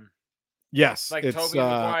yes, like it's Tobey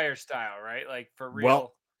Maguire style, right? Like for real.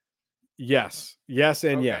 Well, yes,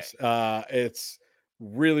 and yes. It's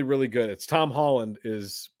really, really good. It's Tom Holland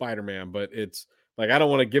is Spider-Man, but it's I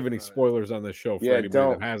don't want to give any spoilers on this show for anybody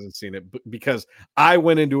that hasn't seen it, because I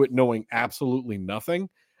went into it knowing absolutely nothing.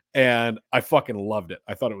 And I fucking loved it.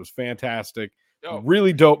 I thought it was fantastic.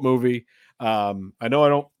 Really dope movie. I know I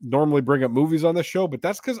don't normally bring up movies on this show, but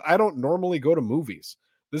that's because I don't normally go to movies.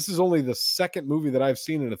 This is only the second movie that I've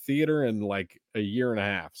seen in a theater in like a year and a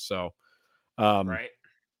half. So, right.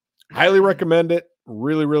 Highly recommend it.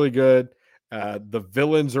 Really, really good. The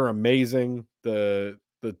villains are amazing. The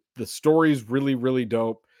story's really, really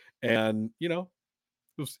dope. And it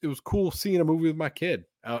was cool seeing a movie with my kid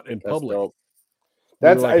out in public. Dope.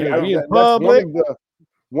 That's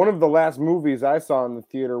one of the last movies I saw in the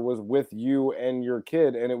theater was with you and your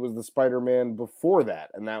kid, and it was the Spider-Man before that,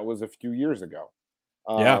 and that was a few years ago.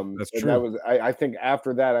 That's true. That was I think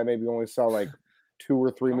after that I maybe only saw like 2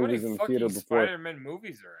 or 3 movies in the theater before. Spider-Man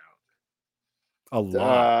movies are out. A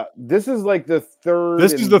lot. This is like the third.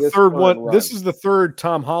 This is the third one. Run. This is the third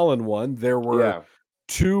Tom Holland one. There were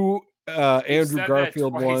 2 Andrew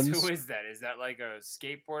Garfield ones. Who is that? Is that like a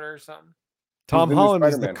skateboarder or something? Tom Holland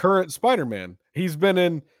is the current Spider-Man. He's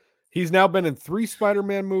now been in 3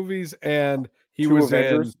 Spider-Man movies, and he was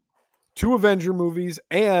in 2 Avenger movies,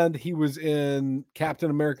 and he was in Captain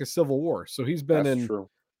America: Civil War. So he's been in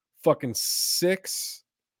fucking 6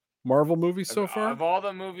 Marvel movies so far. Of all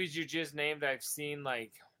the movies you just named, I've seen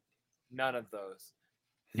like none of those.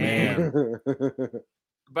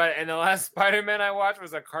 But the last Spider-Man I watched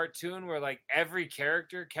was a cartoon where like every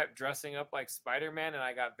character kept dressing up like Spider-Man, and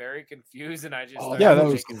I got very confused. And I just that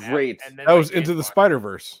was great. That was Into the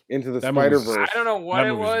Spider-Verse. Into the Spider-Verse. I don't know what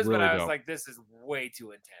it was, but I was like, this is way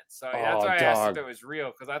too intense. So that's why I asked if it was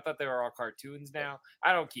real, because I thought they were all cartoons now.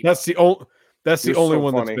 I don't keep. That's the only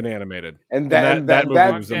one that's been animated. And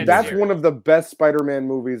that's one of the best Spider-Man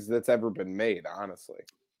movies that's ever been made, honestly.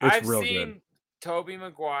 I've seen Tobey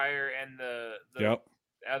Maguire and the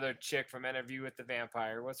other chick from Interview with the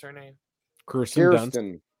Vampire. What's her name? Kirsten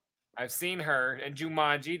Dunst. I've seen her and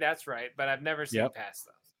Jumanji, that's right, but I've never seen past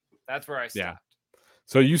those. That's where I stopped. Yeah.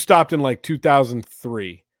 So you stopped in like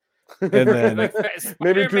 2003. And then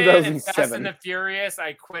maybe 2007. Fast and the Furious,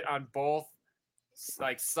 I quit on both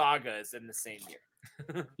like sagas in the same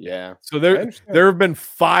year. Yeah. So there have been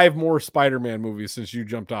 5 more Spider-Man movies since you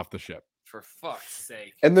jumped off the ship. For fuck's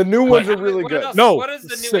sake. And the new ones are really good. Else? No. What is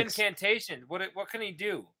the new incantation? What can he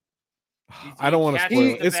do? I don't want to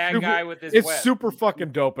spoil it. It's super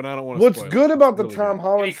fucking dope, and I don't want to spoil it. What's good about the Tom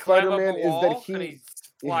Holland Spider-Man is that he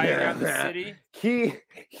fly around the city.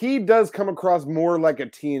 He does come across more like a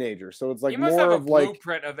teenager, so it's like more have of like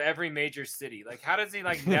blueprint of every major city. Like, how does he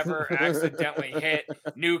like never accidentally hit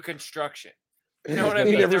new construction? You know what I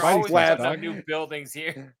mean? There's always some new buildings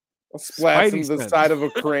here. Splats into the side of a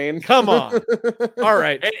crane. Come on. All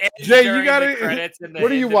right. Jay, you got it. What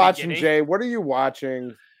are you watching, Jay? What are you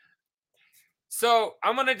watching? So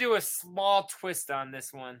I'm gonna do a small twist on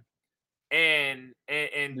this one, and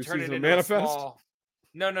turn it into Manifest? a small.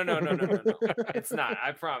 No. It's not.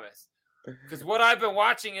 I promise. Because what I've been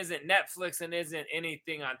watching isn't Netflix and isn't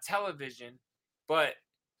anything on television, but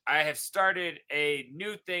I have started a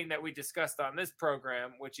new thing that we discussed on this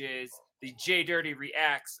program, which is the J Dirty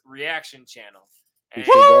Reacts reaction channel. And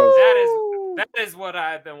that is what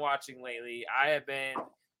I've been watching lately. I have been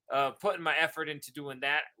putting my effort into doing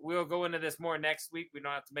that. We'll go into this more next week. We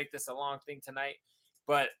don't have to make this a long thing tonight.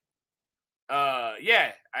 But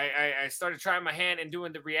I started trying my hand in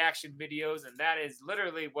doing the reaction videos, and that is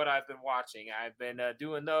literally what I've been watching. I've been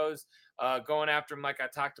doing those, going after them like I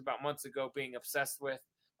talked about months ago, being obsessed with,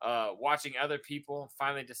 watching other people.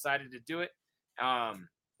 Finally decided to do it.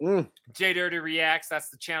 J Dirty Reacts, that's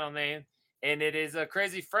the channel name, and it is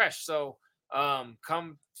crazy fresh. So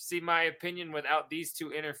come see my opinion without these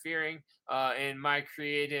two interfering in my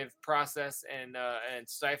creative process and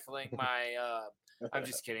stifling my I'm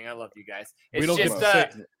just kidding. I love you guys. It's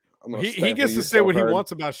he gets to say what he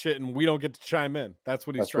wants about shit, and we don't get to chime in. That's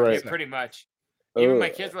what he's trying to say. Pretty much. Even my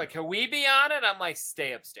kids were like, "Can we be on it?" I'm like,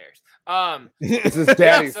 "Stay upstairs." This is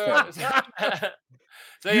daddy's stuff.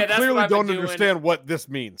 So you that's clearly don't understand what this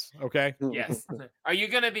means. Okay. Yes. Are you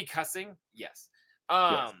gonna be cussing? Yes.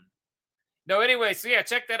 Yes. No. Anyway, so yeah,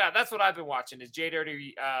 check that out. That's what I've been watching is J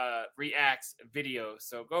Dirty Reacts videos.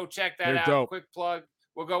 So go check that out. Dope. Quick plug.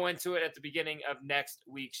 We'll go into it at the beginning of next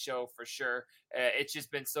week's show for sure. It's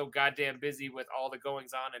just been so goddamn busy with all the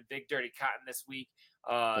goings on and Big Dirty Cotton this week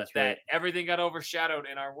that everything got overshadowed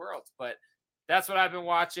in our world. But that's what I've been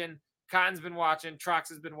watching. Cotton's been watching. Trox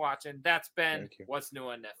has been watching. That's been What's New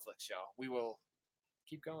on Netflix show. We will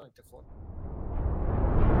keep going to Florida.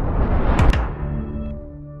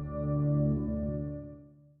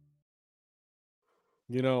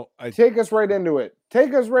 You know, take us right into it. I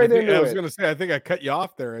was going to say, I think I cut you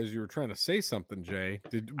off there as you were trying to say something, Jay.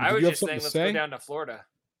 Did I was you have just something saying, let's to say? go down to Florida.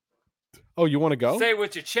 Oh, you want to go? Say it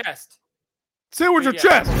with your chest. Say it with your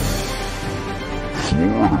chest.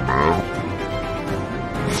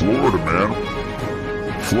 Florida,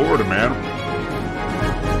 man.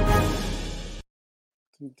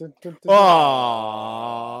 This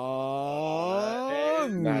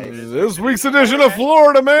week's edition of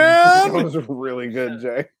Florida Man. That was really good,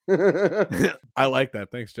 Jay. I like that.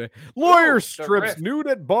 Thanks, Jay. Lawyer strips nude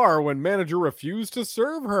at bar when manager refused to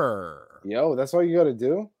serve her. Yo, that's all you got to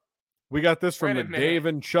do? We got this from the Dave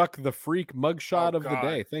and Chuck the Freak mugshot of the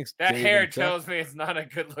day. Thanks, that Dave hair and Chuck. tells me it's not a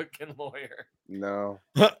good-looking lawyer. No.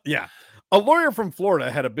 Yeah. A lawyer from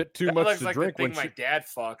Florida had a bit too much looks to like drink the thing when my dad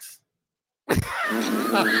fucks.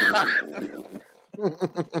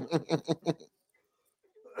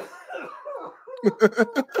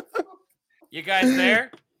 You guys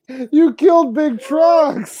there? You killed Big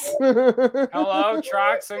Trucks. Hello,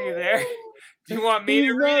 Trucks, are you there? Do you want me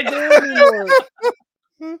to read not it? there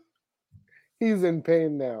anymore. He's in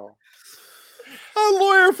pain now. A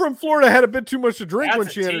lawyer from Florida had a bit too much to drink That's when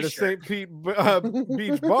a she entered a t-shirt. St. Pete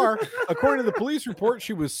Beach bar. According to the police report,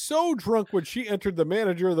 she was so drunk when she entered, the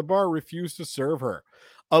manager of the bar refused to serve her.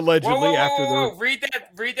 Allegedly, Whoa. Read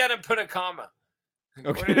that and put a comma.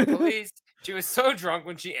 According to the police, she was so drunk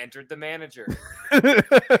when she entered the manager. Yeah,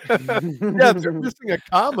 they're missing a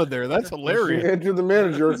comma there. That's hilarious. She entered the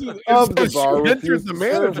manager of the bar. She entered the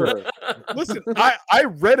manager. Listen, I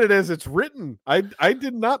read it as it's written. I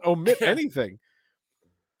did not omit anything.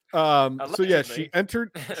 So yeah, she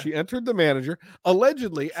entered the manager.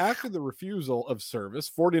 Allegedly, after the refusal of service,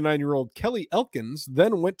 49-year-old Kelly Elkins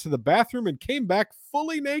then went to the bathroom and came back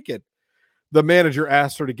fully naked. The manager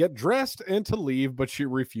asked her to get dressed and to leave, but she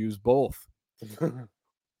refused both.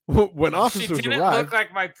 When officers she didn't arrived, look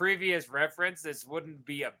like my previous reference, this wouldn't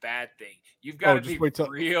be a bad thing. You've got to be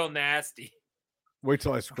real nasty. Wait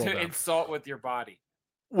till I scroll to down. insult with your body.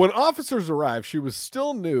 When officers arrived, she was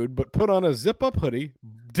still nude, but put on a zip-up hoodie.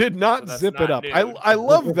 Did not zip it up. I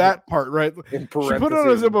love that part, right? In She put on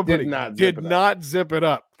a zip-up hoodie. did not zip it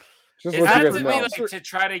up. Just It let you has guys to know. be like to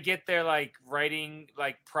try to get their like writing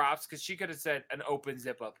like props because she could have said an open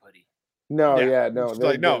zip-up hoodie. No, Yeah. no. She's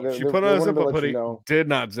like, no, she put on a zip-up hoodie. Did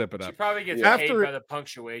not zip it She up. probably gets paid by the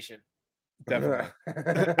punctuation. Definitely.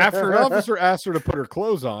 After an officer asked her to put her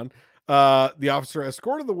clothes on, the officer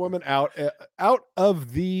escorted the woman out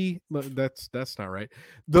of the. That's not right.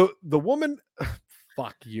 The woman.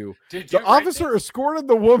 Fuck you. The officer escorted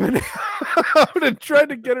the woman out and tried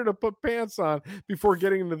to get her to put pants on before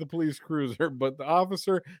getting into the police cruiser, but the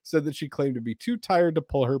officer said that she claimed to be too tired to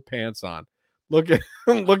pull her pants on. Look at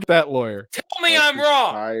that lawyer. Tell me I'm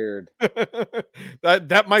wrong. Tired.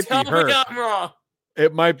 that might Tell be her. me I'm wrong.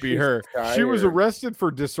 It might be She's her. She was tired. arrested for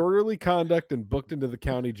disorderly conduct and booked into the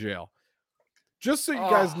county jail. Just so you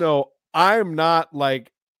guys know, I'm not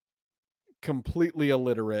like completely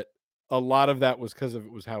illiterate. A lot of that was because of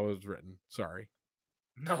it was how it was written. Sorry.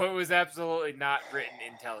 No, it was absolutely not written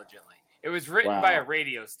intelligently. It was written by a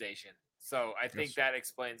radio station. So I think that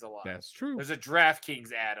explains a lot. That's true. There's a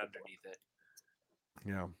DraftKings ad underneath it.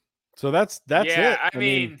 Yeah. So that's yeah, it. I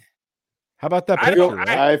mean, how about that I picture? don't- right?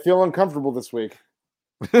 I feel uncomfortable this week.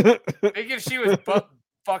 think if she was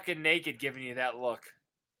fucking naked giving you that look.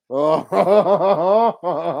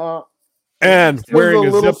 Oh. And Just wearing a a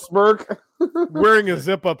little zip smirk wearing a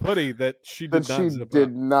zip up hoodie that she did that not she zip did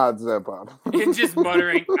up. not zip up. And just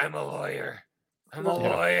muttering, I'm a lawyer. I'm a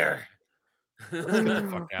lawyer.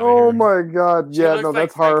 Oh my god. She Yeah, looks no, like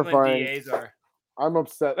that's Franklin horrifying. D'Azar. I'm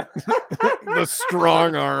upset. The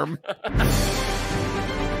strong arm.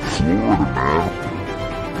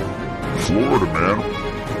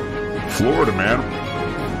 Florida man.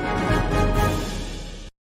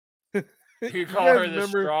 You call guys her the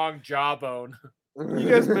remember- strong jawbone. You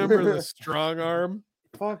guys remember the strong arm?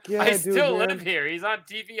 Fuck yeah, I dude, still man. live here. He's on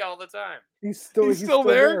TV all the time. He's still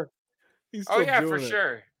there? He's Oh still yeah, for doing it.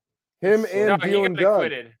 sure. Him No, and he Deal got and Doug.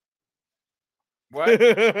 acquitted. What?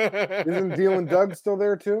 Isn't Deal and Doug still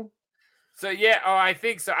there too? So yeah, I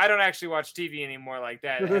think so. I don't actually watch TV anymore like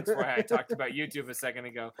that. That's why I talked about YouTube a second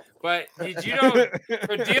ago. But did you know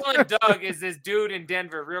so Deal and Doug is this dude in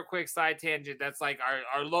Denver, real quick side tangent, that's like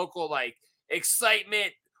our local like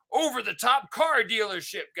excitement over the top car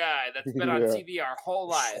dealership guy that's been on Yeah. TV our whole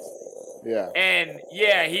lives. Yeah. And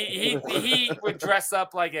yeah, he would dress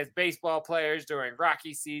up like as baseball players during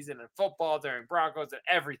Rocky season and football during Broncos and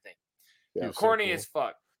everything. Yeah, Corny so cool. as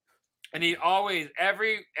fuck. And he always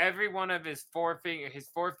every one of his four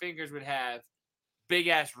fingers would have big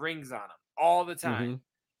ass rings on them all the time. Mhm.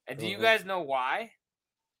 And do you guys know why?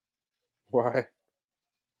 Why?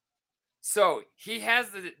 So he has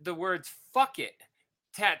the words "fuck it"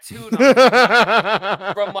 tattooed on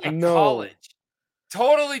him from like No. college.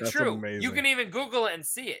 Totally That's true. You amazing. can even Google it and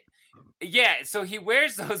see it. Yeah, so he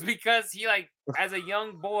wears those because he like as a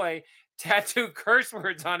young boy tattooed curse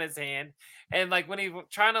words on his hand, and like when he was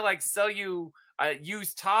trying to like sell you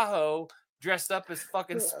use Tahoe dressed up as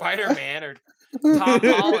fucking Spider-Man or Tom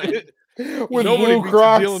Holland. With nobody blue beats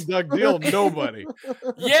Crocs. a deal and Doug deal. Nobody.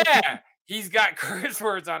 Yeah, he's got curse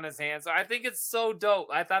words on his hands. So I think it's so dope.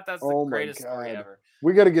 I thought that's the greatest story ever.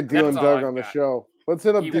 We got to get Deal and That's all Doug I've on the got. show. Let's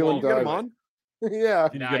hit up Deal and Get Doug. him on? Yeah.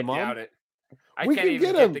 Can you No, get him I on? doubt it. I We can't can even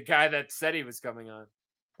get get him. the guy that said he was coming on.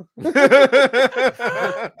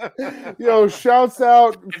 Yo, shouts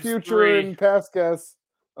out It's future 3. and past guests.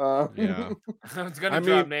 Yeah. I was gonna I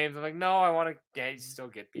drop mean- names. I'm like, no, I want to still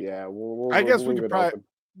get people. Yeah, we'll I guess we'll we leave could it probably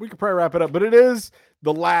open. wrap it up, but it is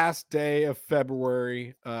the last day of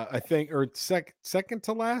February, I think, or second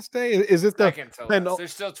to last day. Is it the Second to last.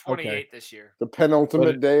 There's still 28 this year. The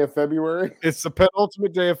penultimate day of February. It's the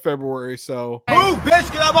penultimate day of February, so Move,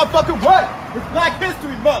 bitch! Get out my fucking way! It's Black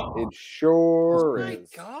History Month! It sure Oh my is.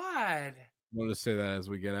 God. I want to say that as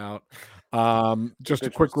we get out. Just a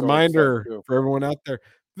Bitch quick was so reminder upset, too. for everyone out there.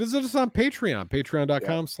 Visit us on Patreon,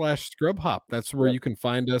 patreon.com/scrubhop. That's where you can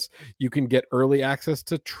find us. You can get early access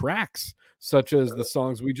to tracks such as the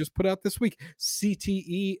songs we just put out this week,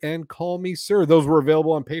 CTE and Call Me Sir. Those were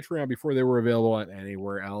available on Patreon before they were available on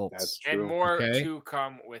anywhere else. That's And true. more Okay. to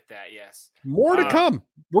come with that, yes. More to come.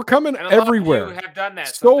 We're coming And a lot everywhere. of you have done that.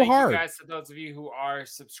 So thank hard. you guys to those of you who are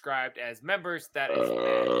subscribed as members. That is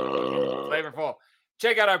flavorful.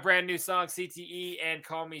 Check out our brand new song, CTE and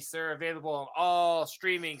Call Me Sir, available on all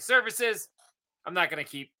streaming services. I'm not going to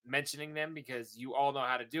keep mentioning them because you all know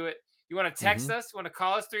how to do it. You want to text us? You want to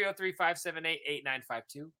call us?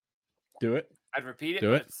 303-578-8952. Do it. I'd repeat it. Do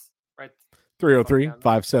but it. it's right.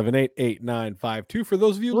 303-578-8952 for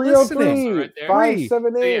those of you listening.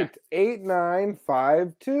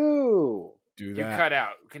 303-578-8952. Do You that. cut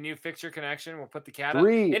out. Can you fix your connection? We'll put the cat up.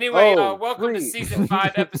 3, Anyway, 0, welcome 3. to season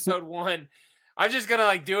 5, episode 1. I'm just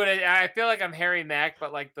gonna do it. I feel like I'm Harry Mack,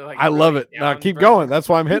 but like the I love it. Now keep going. That's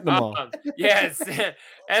why I'm hitting them all. Yes,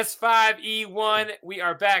 S5E1. We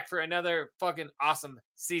are back for another fucking awesome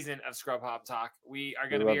season of Scrub Hop Talk. We are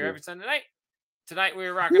gonna be here every Sunday night. Tonight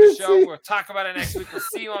we're rocking the show. We'll talk about it next week. We'll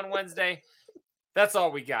see you on Wednesday. That's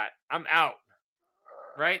all we got. I'm out.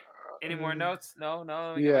 Right? Any more notes?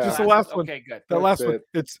 No. Yeah. Just the last one. Okay, good. The last one.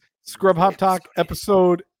 It's Scrub Hop Talk,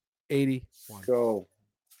 episode 81. Go.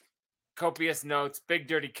 Copious notes. Big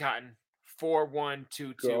Dirty Cotton.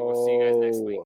 4122. We'll see you guys next week.